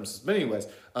white supremacists, but anyways,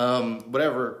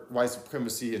 whatever white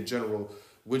supremacy in general,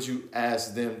 would you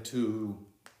ask them to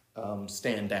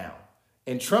stand down?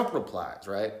 And Trump replies,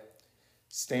 right?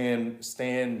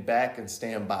 Stand back and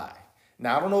stand by.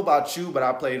 Now, I don't know about you, but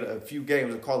I played a few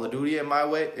games of Call of Duty in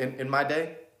my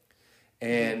day,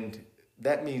 and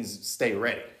that means stay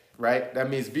ready, right? That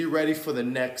means be ready for the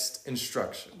next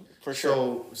instruction. For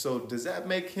sure. So does that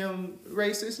make him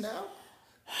racist now?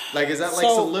 Like, is that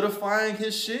solidifying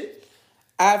his shit?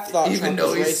 I've thought even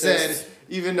though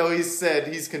he said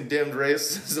he's condemned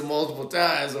racism multiple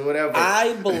times or whatever.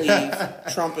 I believe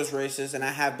Trump is racist, and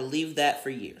I have believed that for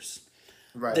years.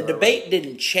 Right. The debate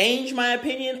didn't change my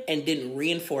opinion and didn't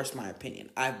reinforce my opinion.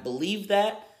 I've believed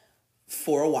that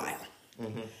for a while.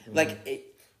 Like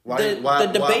Why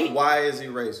the debate. Why is he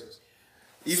racist?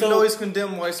 Even though he's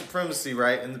condemned white supremacy,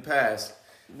 right, in the past,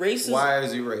 Racist. why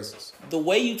is he racist? The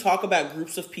way you talk about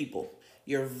groups of people,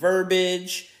 your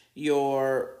verbiage,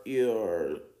 your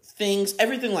things,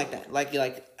 everything like that. Like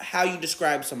how you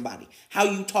describe somebody, how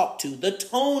you talk to, the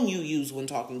tone you use when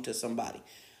talking to somebody.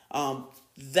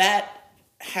 That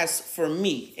has, for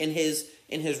me, in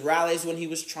his rallies when he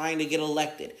was trying to get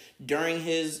elected, during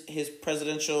his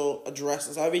presidential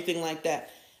addresses, everything like that,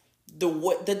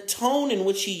 the tone in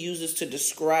which he uses to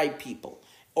describe people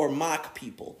or mock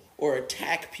people or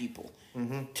attack people,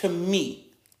 to me,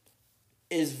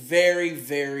 is very,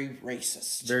 very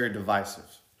racist. Very divisive,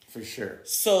 for sure.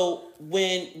 So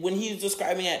when he's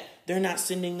describing it, they're not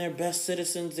sending their best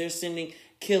citizens, they're sending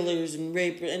killers and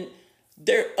rapists, and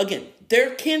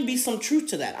there can be some truth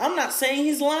to that. I'm not saying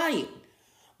he's lying,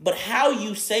 but how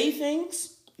you say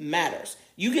things matters.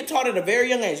 You get taught at a very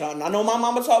young age. I know my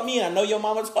mama taught me, and I know your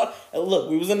mama taught.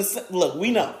 Look, we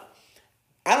know.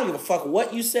 I don't give a fuck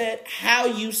what you said. How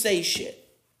you say shit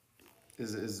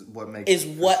is what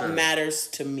matters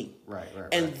to me. Right.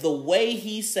 And the way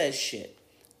he says shit,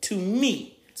 to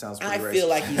me, sounds pretty racist. feel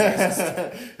like he's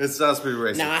racist. It sounds pretty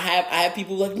racist. Now I have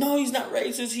people like, no, he's not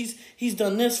racist. He's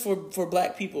done this for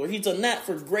black people, or he's done that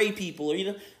for gray people,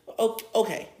 or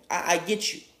okay, I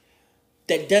get you.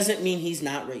 That doesn't mean he's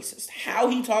not racist. How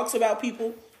he talks about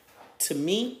people, to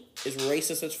me, is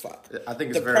racist as fuck. I think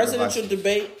it's the very presidential divisive.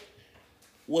 debate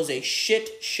was a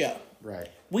shit show. Right.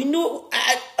 We knew.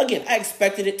 I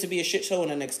expected it to be a shit show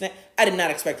in an extent. I did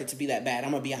not expect it to be that bad.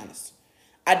 I'm gonna be honest.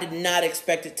 I did not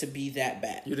expect it to be that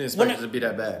bad. You didn't expect it to be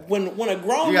that bad. When a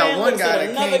grown man looks at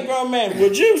another grown man,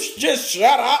 would you just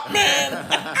shut up,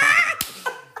 man?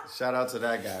 Shout out to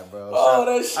that guy, bro.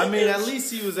 That shit. I mean, at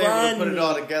least he was able to put it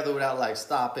all together without like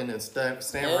stopping and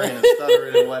stammering and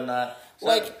stuttering and whatnot.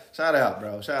 Shout out,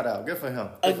 bro. Shout out. Good for him.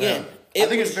 Again, I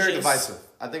think it's very divisive.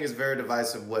 I think it's very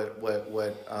divisive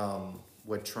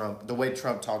what Trump, the way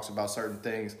Trump talks about certain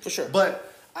things. For sure.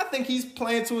 But I think he's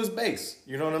playing to his base.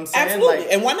 You know what I'm saying? Absolutely.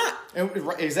 And why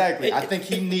not? Exactly. I think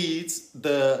he needs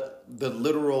the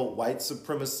literal white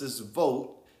supremacist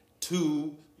vote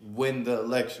to win the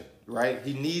election. Right?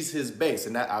 He needs his base,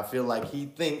 and I feel like he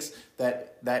thinks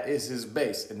that is his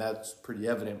base, and that's pretty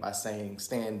evident by saying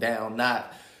stand down,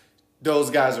 not those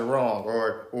guys are wrong,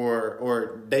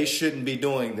 or they shouldn't be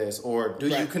doing this, or do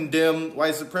you condemn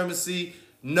white supremacy?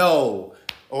 No.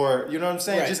 Or, you know what I'm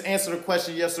saying? Right. Just answer the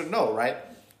question yes or no, right?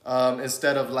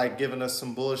 Instead of like giving us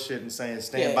some bullshit and saying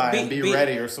stand by and be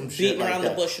ready or some shit like that. Beating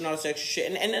around the bush and all this extra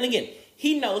shit. And again,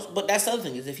 he knows, but that's the other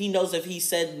thing, is if he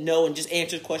said no and just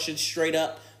answered questions straight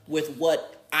up with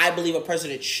what I believe a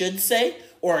president should say,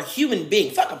 or a human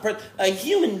being, a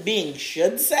human being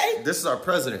should say. This is our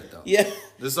president, though. Yeah.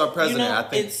 This is our president. I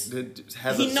think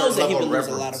he knows that he would lose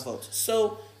a lot of votes.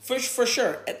 So, for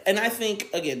sure. And I think,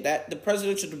 again, that the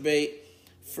presidential debate,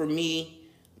 for me,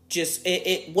 just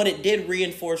what it did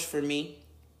reinforce for me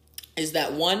is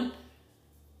that, one,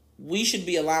 we should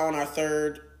be allowing our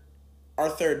third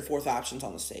and fourth options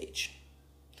on the stage.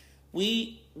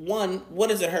 What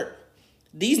does it hurt?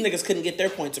 These niggas couldn't get their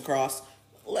points across.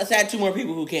 Let's add two more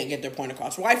people who can't get their point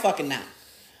across. Why fucking not?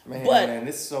 Man,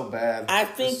 it's so bad.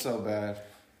 It's so bad.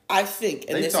 I think.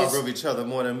 And they talk over each other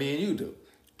more than me and you do.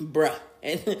 Bruh.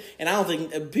 And I don't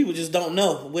think people just don't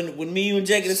know. When me, you, and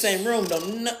Jake in the same room,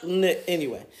 don't know.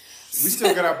 Anyway. We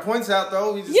still got our points out,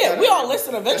 though. We all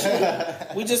listen eventually.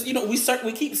 We just,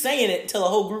 we keep saying it until the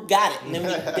whole group got it. And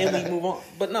then we move on.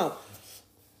 But no.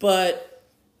 But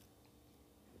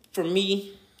for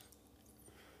me,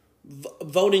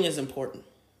 voting is important,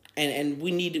 and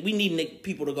we need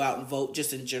people to go out and vote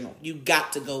just in general. You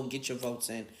got to go get your votes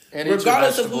in, and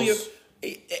regardless of who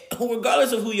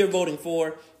you're voting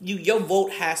for. Your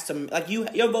vote has to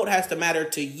matter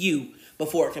to you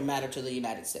before it can matter to the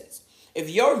United States. If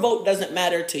your vote doesn't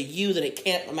matter to you, then it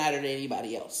can't matter to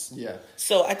anybody else. Yeah.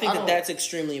 So I think that's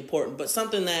extremely important, but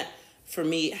something that for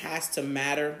me has to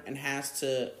matter and has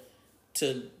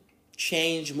to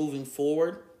change moving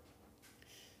forward.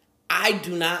 I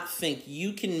do not think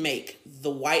you can make the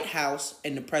White House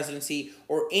and the presidency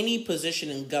or any position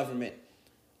in government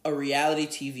a reality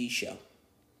TV show.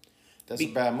 That's a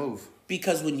bad move.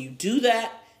 Because when you do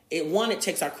that, it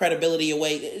takes our credibility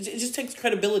away. It just takes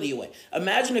credibility away.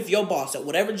 Imagine if your boss at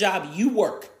whatever job you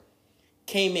work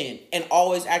came in and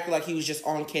always acted like he was just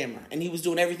on camera and he was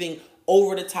doing everything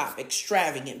over the top,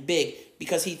 extravagant, big,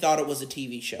 because he thought it was a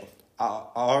TV show. I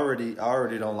already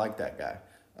don't like that guy.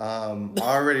 I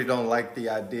already don't like the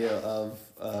idea of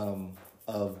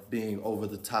of being over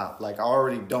the top. Like, I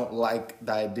already don't like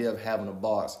the idea of having a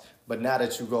boss, but now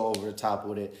that you go over the top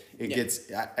with it,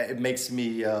 it makes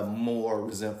me more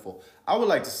resentful. I would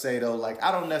like to say though, like,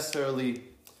 I don't necessarily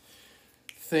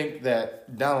think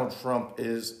that Donald Trump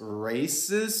is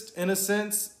racist in a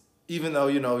sense, even though,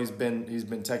 you know, he's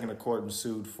been taken to court and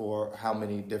sued for how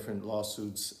many different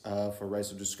lawsuits for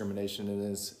racial discrimination in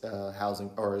his housing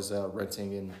or his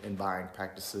renting and buying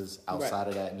practices outside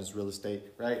of that in his real estate,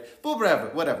 right? But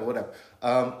whatever.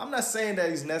 I'm not saying that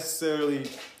he's necessarily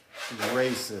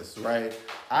racist, right?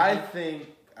 I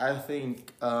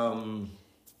think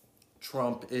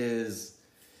Trump is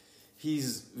he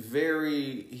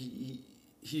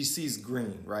sees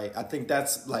green, right? I think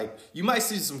that's like, you might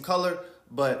see some color,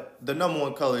 but the number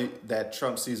one color that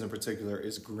Trump sees in particular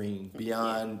is green,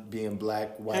 beyond being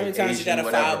black, white, How many times Asian, you got to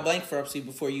whatever. file bankruptcy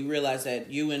before you realize that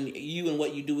you and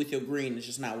what you do with your green is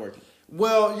just not working?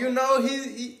 Well, you know,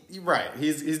 he right.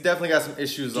 He's definitely got some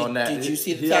issues on that. Did you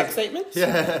see the tax statements?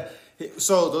 Yeah.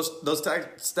 So those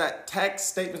tax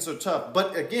statements are tough,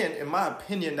 but again, in my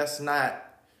opinion, that's not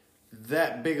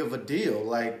that big of a deal.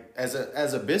 Like, as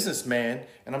a businessman,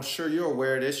 and I'm sure you're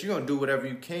aware of this, you're gonna do whatever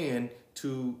you can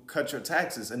to cut your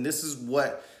taxes, and this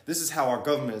is how our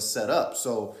government is set up.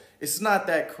 So it's not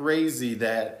that crazy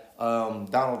that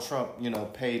Donald Trump, you know,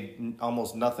 paid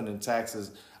almost nothing in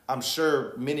taxes. I'm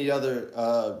sure many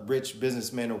other rich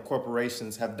businessmen or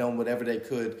corporations have done whatever they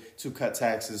could to cut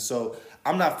taxes. So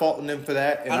I'm not faulting them for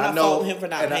that. And I'm not faulting him for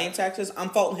not paying taxes. I'm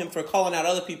faulting him for calling out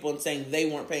other people and saying they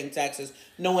weren't paying taxes,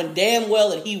 knowing damn well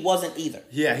that he wasn't either.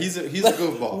 Yeah, he's a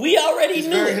goofball. We already he's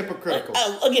knew very it. hypocritical.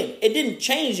 Again, it didn't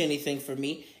change anything for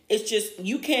me. It's just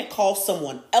you can't call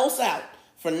someone else out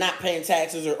for not paying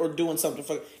taxes or doing something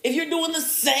for if you're doing the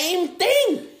same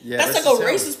thing. Yeah, that's like a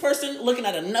racist person looking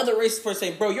at another racist person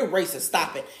saying, "Bro, you're racist.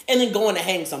 Stop it," and then going to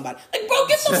hang somebody. Like, bro,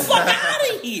 get the fuck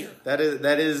out of here.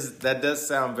 That does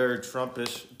sound very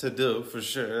Trumpish to do, for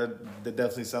sure. That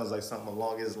definitely sounds like something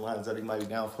along his lines that he might be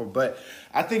down for. But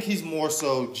I think he's more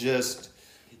so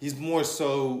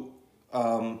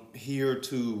here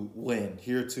to win,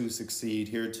 here to succeed,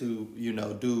 here to, you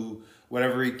know, do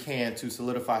whatever he can to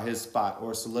solidify his spot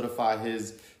or solidify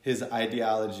his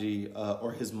ideology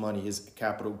or his money, his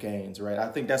capital gains, right? I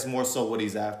think that's more so what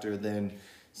he's after than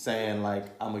saying, like,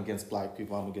 I'm against black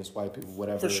people, I'm against white people,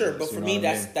 whatever. For sure, it is, but for me,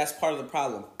 that's part of the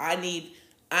problem. I need,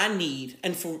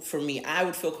 and for me, I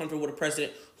would feel comfortable with a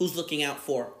president who's looking out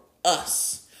for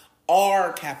us,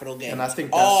 our capital gains, and I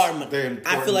think that's our money. very important.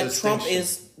 I feel like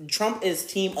Trump is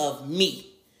team of me.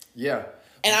 Yeah,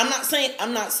 and I'm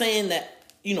not saying that,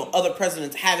 you know, other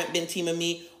presidents haven't been team of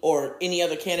me or any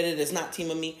other candidate is not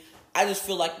team of me. I just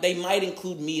feel like they might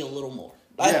include me a little more.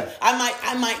 Yeah.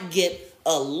 I might get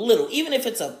a little, even if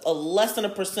it's a less than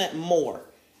 1% more.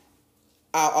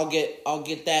 I'll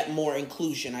get that more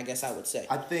inclusion, I guess I would say.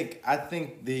 I think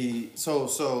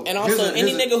so. And also,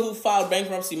 any nigga who filed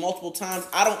bankruptcy multiple times,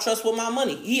 I don't trust with my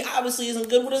money. He obviously isn't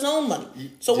good with his own money.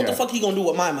 So what the fuck he gonna do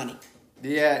with my money?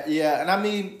 Yeah, and I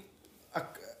mean,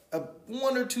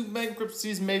 one or two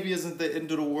bankruptcies maybe isn't the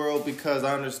end of the world, because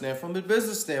I understand from a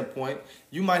business standpoint,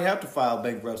 you might have to file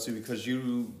bankruptcy because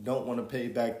you don't want to pay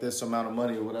back this amount of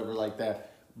money or whatever like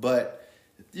that. But,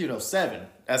 you know, 7,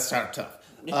 that's kind of tough.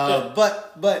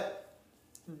 But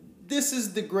this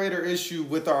is the greater issue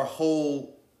with our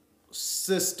whole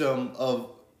system of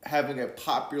having a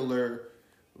popular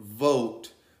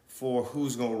vote for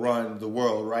who's going to run the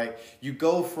world, right? You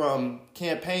go from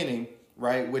campaigning,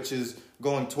 right, which is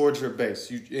going towards your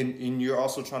base. And you're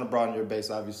also trying to broaden your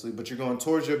base, obviously, but you're going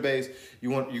towards your base.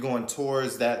 You're going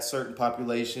towards that certain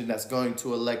population that's going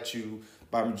to elect you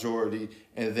by majority,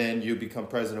 and then you become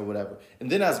president or whatever. And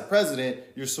then as a president,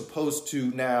 you're supposed to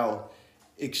now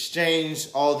exchange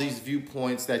all these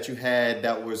viewpoints that you had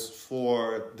that was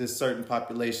for this certain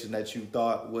population that you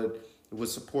thought would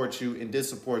support you and did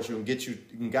support you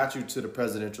and got you to the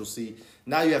presidential seat.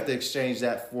 Now you have to exchange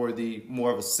that for the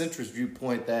more of a centrist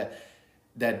viewpoint that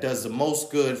does the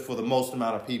most good for the most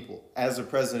amount of people. As a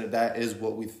president, that is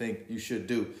what we think you should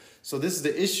do. So this is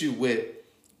the issue with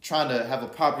trying to have a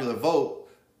popular vote,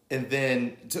 and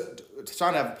then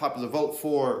trying to have a popular vote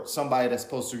for somebody that's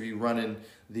supposed to be running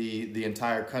the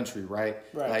entire country, right?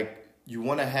 Like, you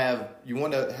want to have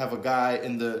a guy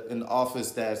in the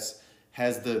office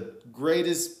has the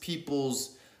greatest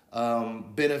people's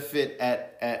benefit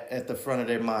at the front of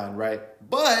their mind, right?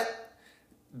 But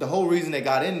the whole reason they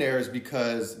got in there is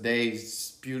because they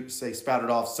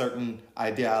spouted off certain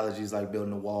ideologies, like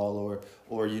building a wall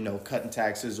or you know, cutting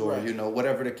taxes, or you know,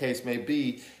 whatever the case may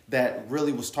be, that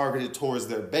really was targeted towards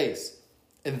their base.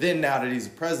 And then now that he's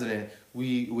a president,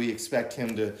 we expect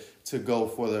him to go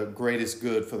for the greatest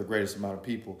good for the greatest amount of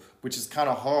people, which is kind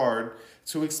of hard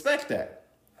to expect that.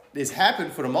 It's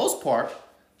happened for the most part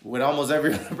with almost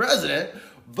every other president,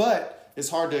 but it's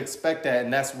hard to expect that,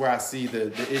 and that's where I see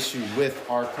the issue with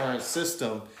our current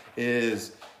system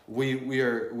is we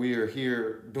are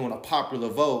here doing a popular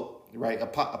vote, right? A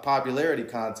popularity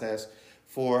contest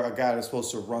for a guy that's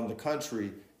supposed to run the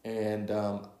country, and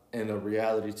a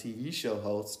reality TV show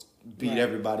host beat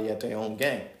everybody at their own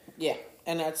game. Yeah,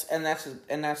 and that's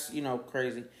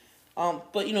crazy.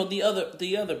 But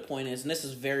the other point is, and this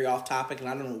is very off topic, and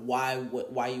I don't know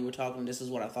why you were talking. This is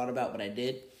what I thought about, but I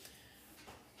did.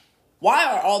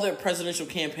 Why are all their presidential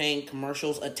campaign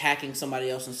commercials attacking somebody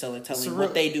else and telling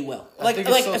what they do well?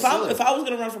 If I was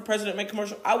gonna run for president, and make a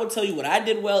commercial, I would tell you what I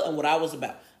did well and what I was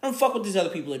about. I don't fuck what these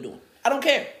other people are doing. I don't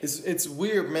care. It's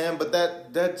weird, man, but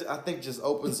that I think just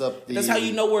opens up the... That's how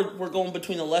you know we're going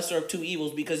between the lesser of two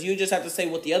evils, because you just have to say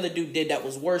what the other dude did that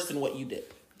was worse than what you did.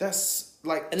 That's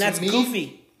like... And that's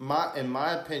goofy. In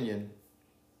my opinion,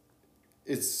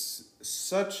 it's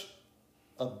such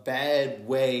a bad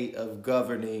way of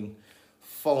governing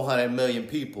 400 million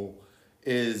people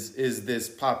is this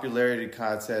popularity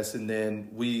contest, and then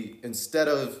we, instead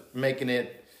of making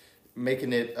it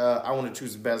I want to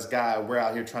choose the best guy, we're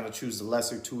out here trying to choose the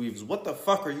lesser of two evils. What the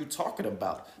fuck are you talking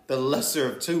about? The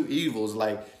lesser of two evils.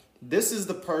 Like, this is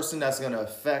the person that's going to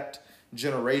affect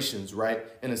generations, right?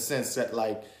 In a sense that,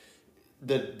 like,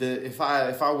 if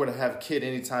I were to have a kid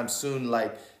anytime soon,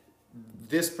 like,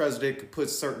 this president could put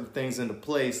certain things into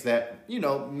place that,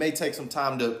 may take some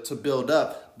time to build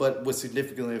up, but would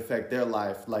significantly affect their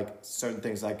life, like certain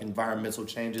things like environmental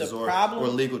changes or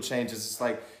legal changes. It's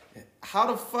like,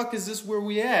 how the fuck is this where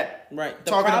we at? Right.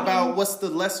 Talking about what's the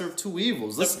lesser of two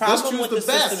evils. Let's choose the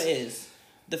best. System is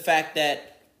the fact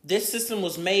that this system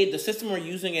was made, the system we're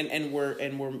using and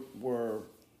we're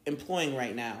employing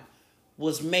right now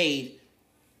was made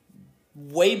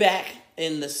way back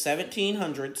in the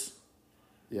 1700s.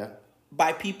 Yeah.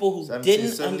 By people who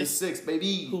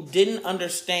didn't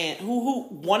understand, who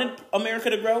wanted America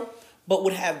to grow, but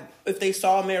would have, if they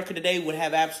saw America today, would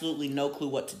have absolutely no clue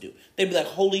what to do. They'd be like,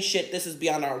 holy shit, this is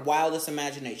beyond our wildest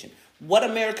imagination. What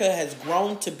America has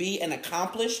grown to be and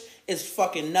accomplish is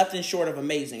fucking nothing short of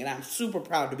amazing, and I'm super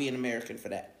proud to be an American for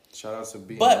that. Shout out to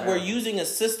being But American. We're using a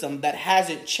system that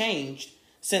hasn't changed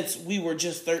since we were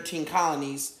just 13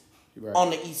 colonies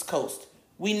on the East Coast.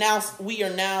 We are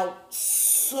now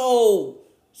so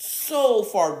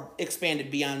far expanded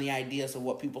beyond the ideas of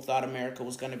what people thought America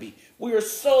was going to be. We are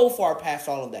so far past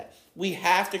all of that. We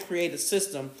have to create a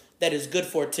system that is good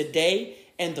for today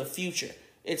and the future.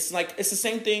 It's the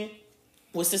same thing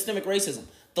with systemic racism.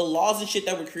 The laws and shit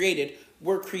that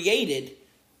were created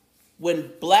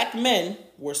when black men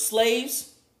were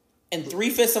slaves and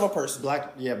 3/5 of a person.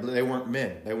 But they weren't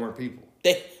men. They weren't people.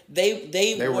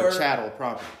 They were chattel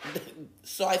property.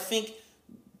 So I think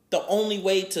the only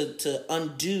way to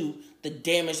undo the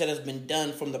damage that has been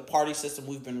done from the party system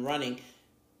we've been running,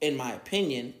 in my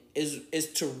opinion, is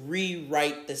to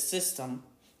rewrite the system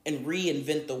and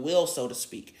reinvent the wheel, so to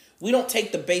speak. You don't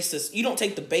take the basis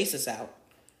out.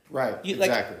 Right.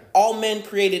 Exactly. All men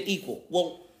created equal.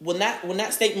 Well, when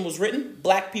that statement was written,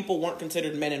 black people weren't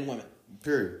considered men and women.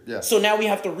 Period. Yeah. So now we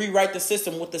have to rewrite the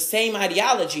system with the same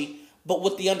ideology, but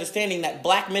with the understanding that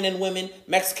black men and women,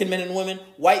 Mexican men and women,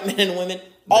 white men and women,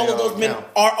 all of those men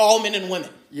are all men and women.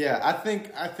 Yeah, I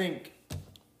think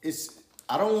it's,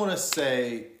 I don't want to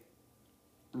say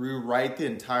rewrite the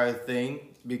entire thing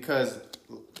because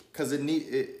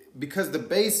the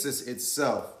basis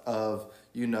itself of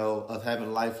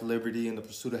having life, liberty, and the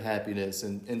pursuit of happiness,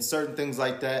 and certain things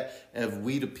like that, of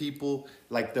we the people,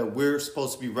 like that we're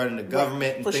supposed to be running the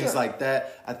government and things like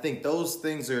that. I think those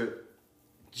things are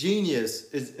genius.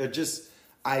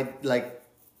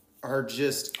 Are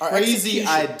just crazy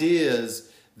ideas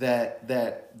that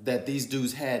these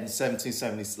dudes had in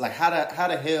 1770s. Like how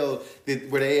the hell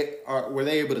were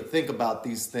they able to think about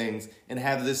these things and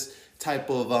have this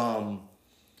type of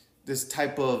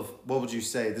what would you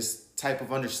say, this type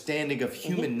of understanding of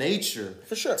human nature,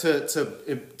 for sure,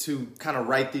 to kind of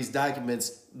write these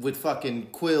documents with fucking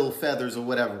quill feathers or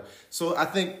whatever. So I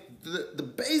think the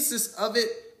basis of it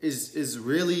is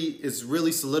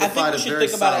really solidified. I think we should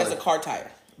think about it as a car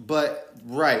tire. But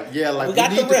like we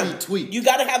need to be tweaked. You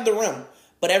got to have the rim,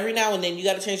 but every now and then you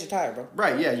got to change the tire, bro.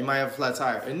 Right? Yeah, you might have a flat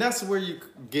tire, and that's where you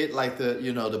get like the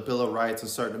Bill of Rights and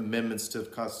certain amendments to the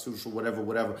Constitution,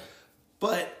 whatever.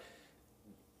 But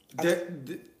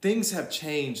things have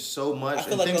changed so much,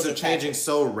 and things are changing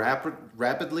so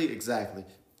rapidly. Exactly,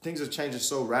 things are changing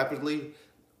so rapidly.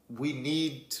 We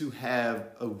need to have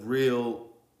a real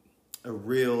a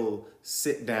real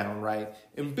sit down, right?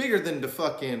 And bigger than the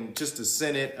fucking just the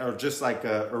Senate or just like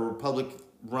a Republic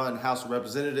run House of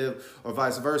Representative or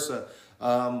vice versa.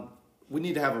 We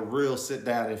need to have a real sit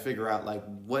down and figure out like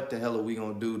what the hell are we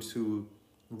gonna do to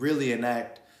really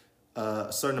enact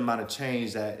a certain amount of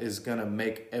change that is gonna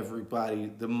make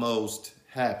everybody the most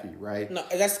happy, right? No,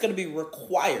 that's going to be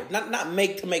required. Not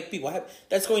make people happy.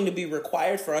 That's going to be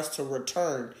required for us to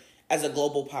return as a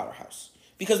global powerhouse.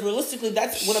 Because realistically,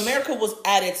 that's when America was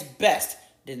at its best.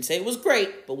 Didn't say it was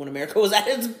great, but when America was at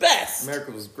its best.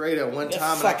 America was great at one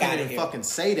time, and I can't even fucking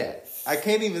say that. I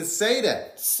can't even say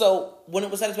that. So when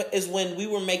it was at its best is when we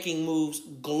were making moves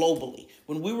globally.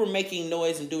 When we were making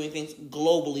noise and doing things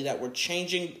globally that were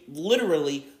changing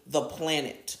literally the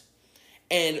planet.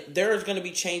 And there is going to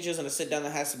be changes and a sit down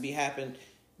that has to be happen.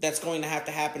 That's going to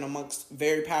happen amongst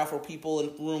very powerful people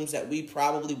in rooms that we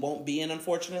probably won't be in,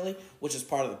 unfortunately, which is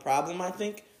part of the problem, I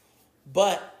think.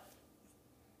 But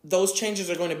those changes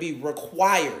are going to be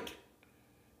required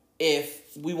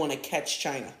if we want to catch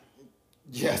China.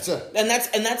 Yeah, and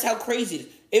that's how crazy it is.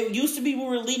 It used to be we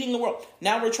were leading the world.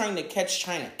 Now we're trying to catch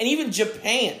China, and even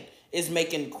Japan is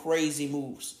making crazy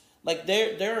moves. Like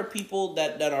there are people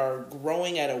that are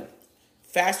growing at a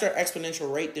faster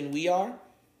exponential rate than we are,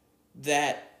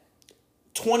 that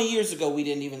 20 years ago we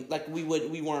didn't even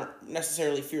we weren't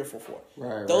necessarily fearful for.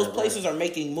 Those places are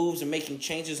making moves and making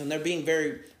changes, and they're being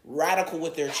very radical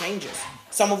with their changes.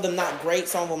 Some of them not great,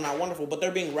 some of them not wonderful, but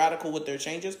they're being radical with their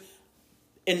changes.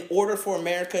 In order for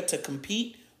America to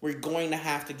compete, we're going to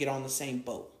have to get on the same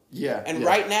boat. Yeah. And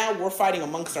right now we're fighting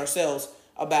amongst ourselves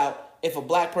about if a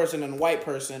black person and a white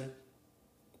person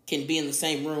can be in the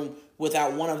same room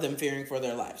without one of them fearing for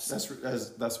their lives.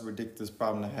 That's a ridiculous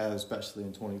problem to have, especially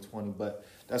in 2020. But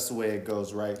that's the way it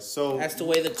goes, right? So that's the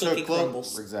way the cookie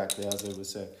crumbles. Exactly, as they would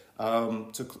say.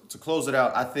 To close it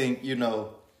out, I think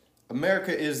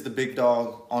America is the big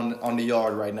dog on the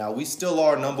yard right now. We still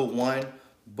are number one,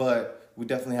 but we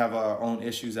definitely have our own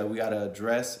issues that we got to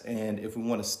address. And if we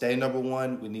want to stay number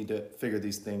one, we need to figure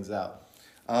these things out.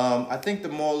 I think the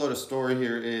moral of the story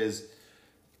here is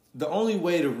the only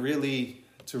way to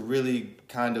really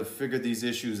kind of figure these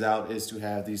issues out is to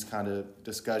have these kind of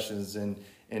discussions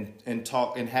and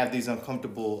talk and have these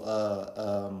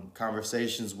uncomfortable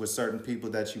conversations with certain people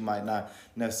that you might not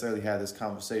necessarily have this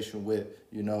conversation with.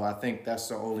 I think that's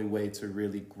the only way to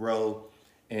really grow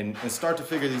and start to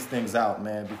figure these things out,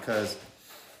 man, because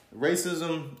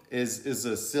racism is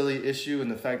a silly issue, and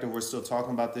the fact that we're still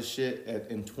talking about this shit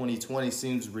in 2020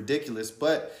 seems ridiculous,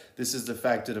 but this is the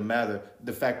fact of the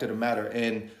matter.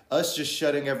 And us just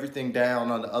shutting everything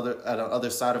down on the other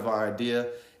side of our idea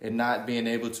and not being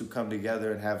able to come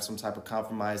together and have some type of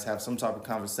compromise, have some type of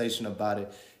conversation about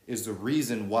it is the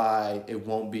reason why it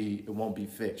won't be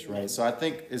fixed, right? So I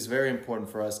think it's very important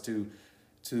for us to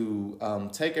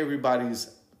take everybody's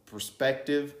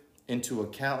perspective into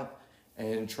account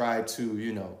and try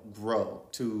to, grow,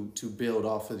 to build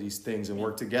off of these things and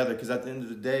work together. Because at the end of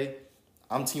the day,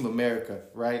 I'm Team America,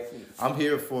 right? I'm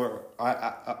here for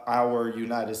our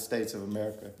United States of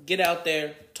America. Get out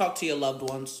there, talk to your loved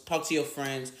ones, talk to your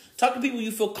friends, talk to people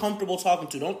you feel comfortable talking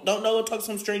to. Don't talk to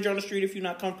some stranger on the street if you're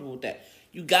not comfortable with that.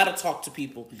 You got to talk to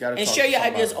people. And share your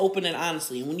ideas open and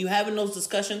honestly. And when you're having those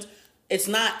discussions, it's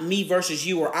not me versus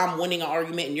you or I'm winning an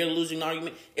argument and you're losing an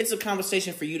argument. It's a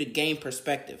conversation for you to gain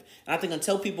perspective. And I think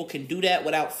until people can do that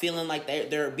without feeling like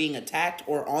they're being attacked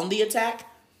or on the attack,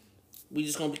 we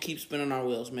just gonna keep spinning our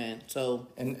wheels, man. So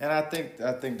and I think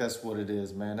that's what it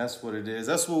is, man. That's what it is.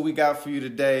 That's what we got for you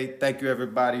today. Thank you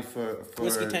everybody for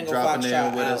dropping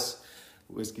in with us.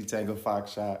 Whiskey Tango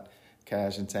Foxshot,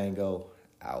 Cash and Tango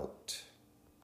out.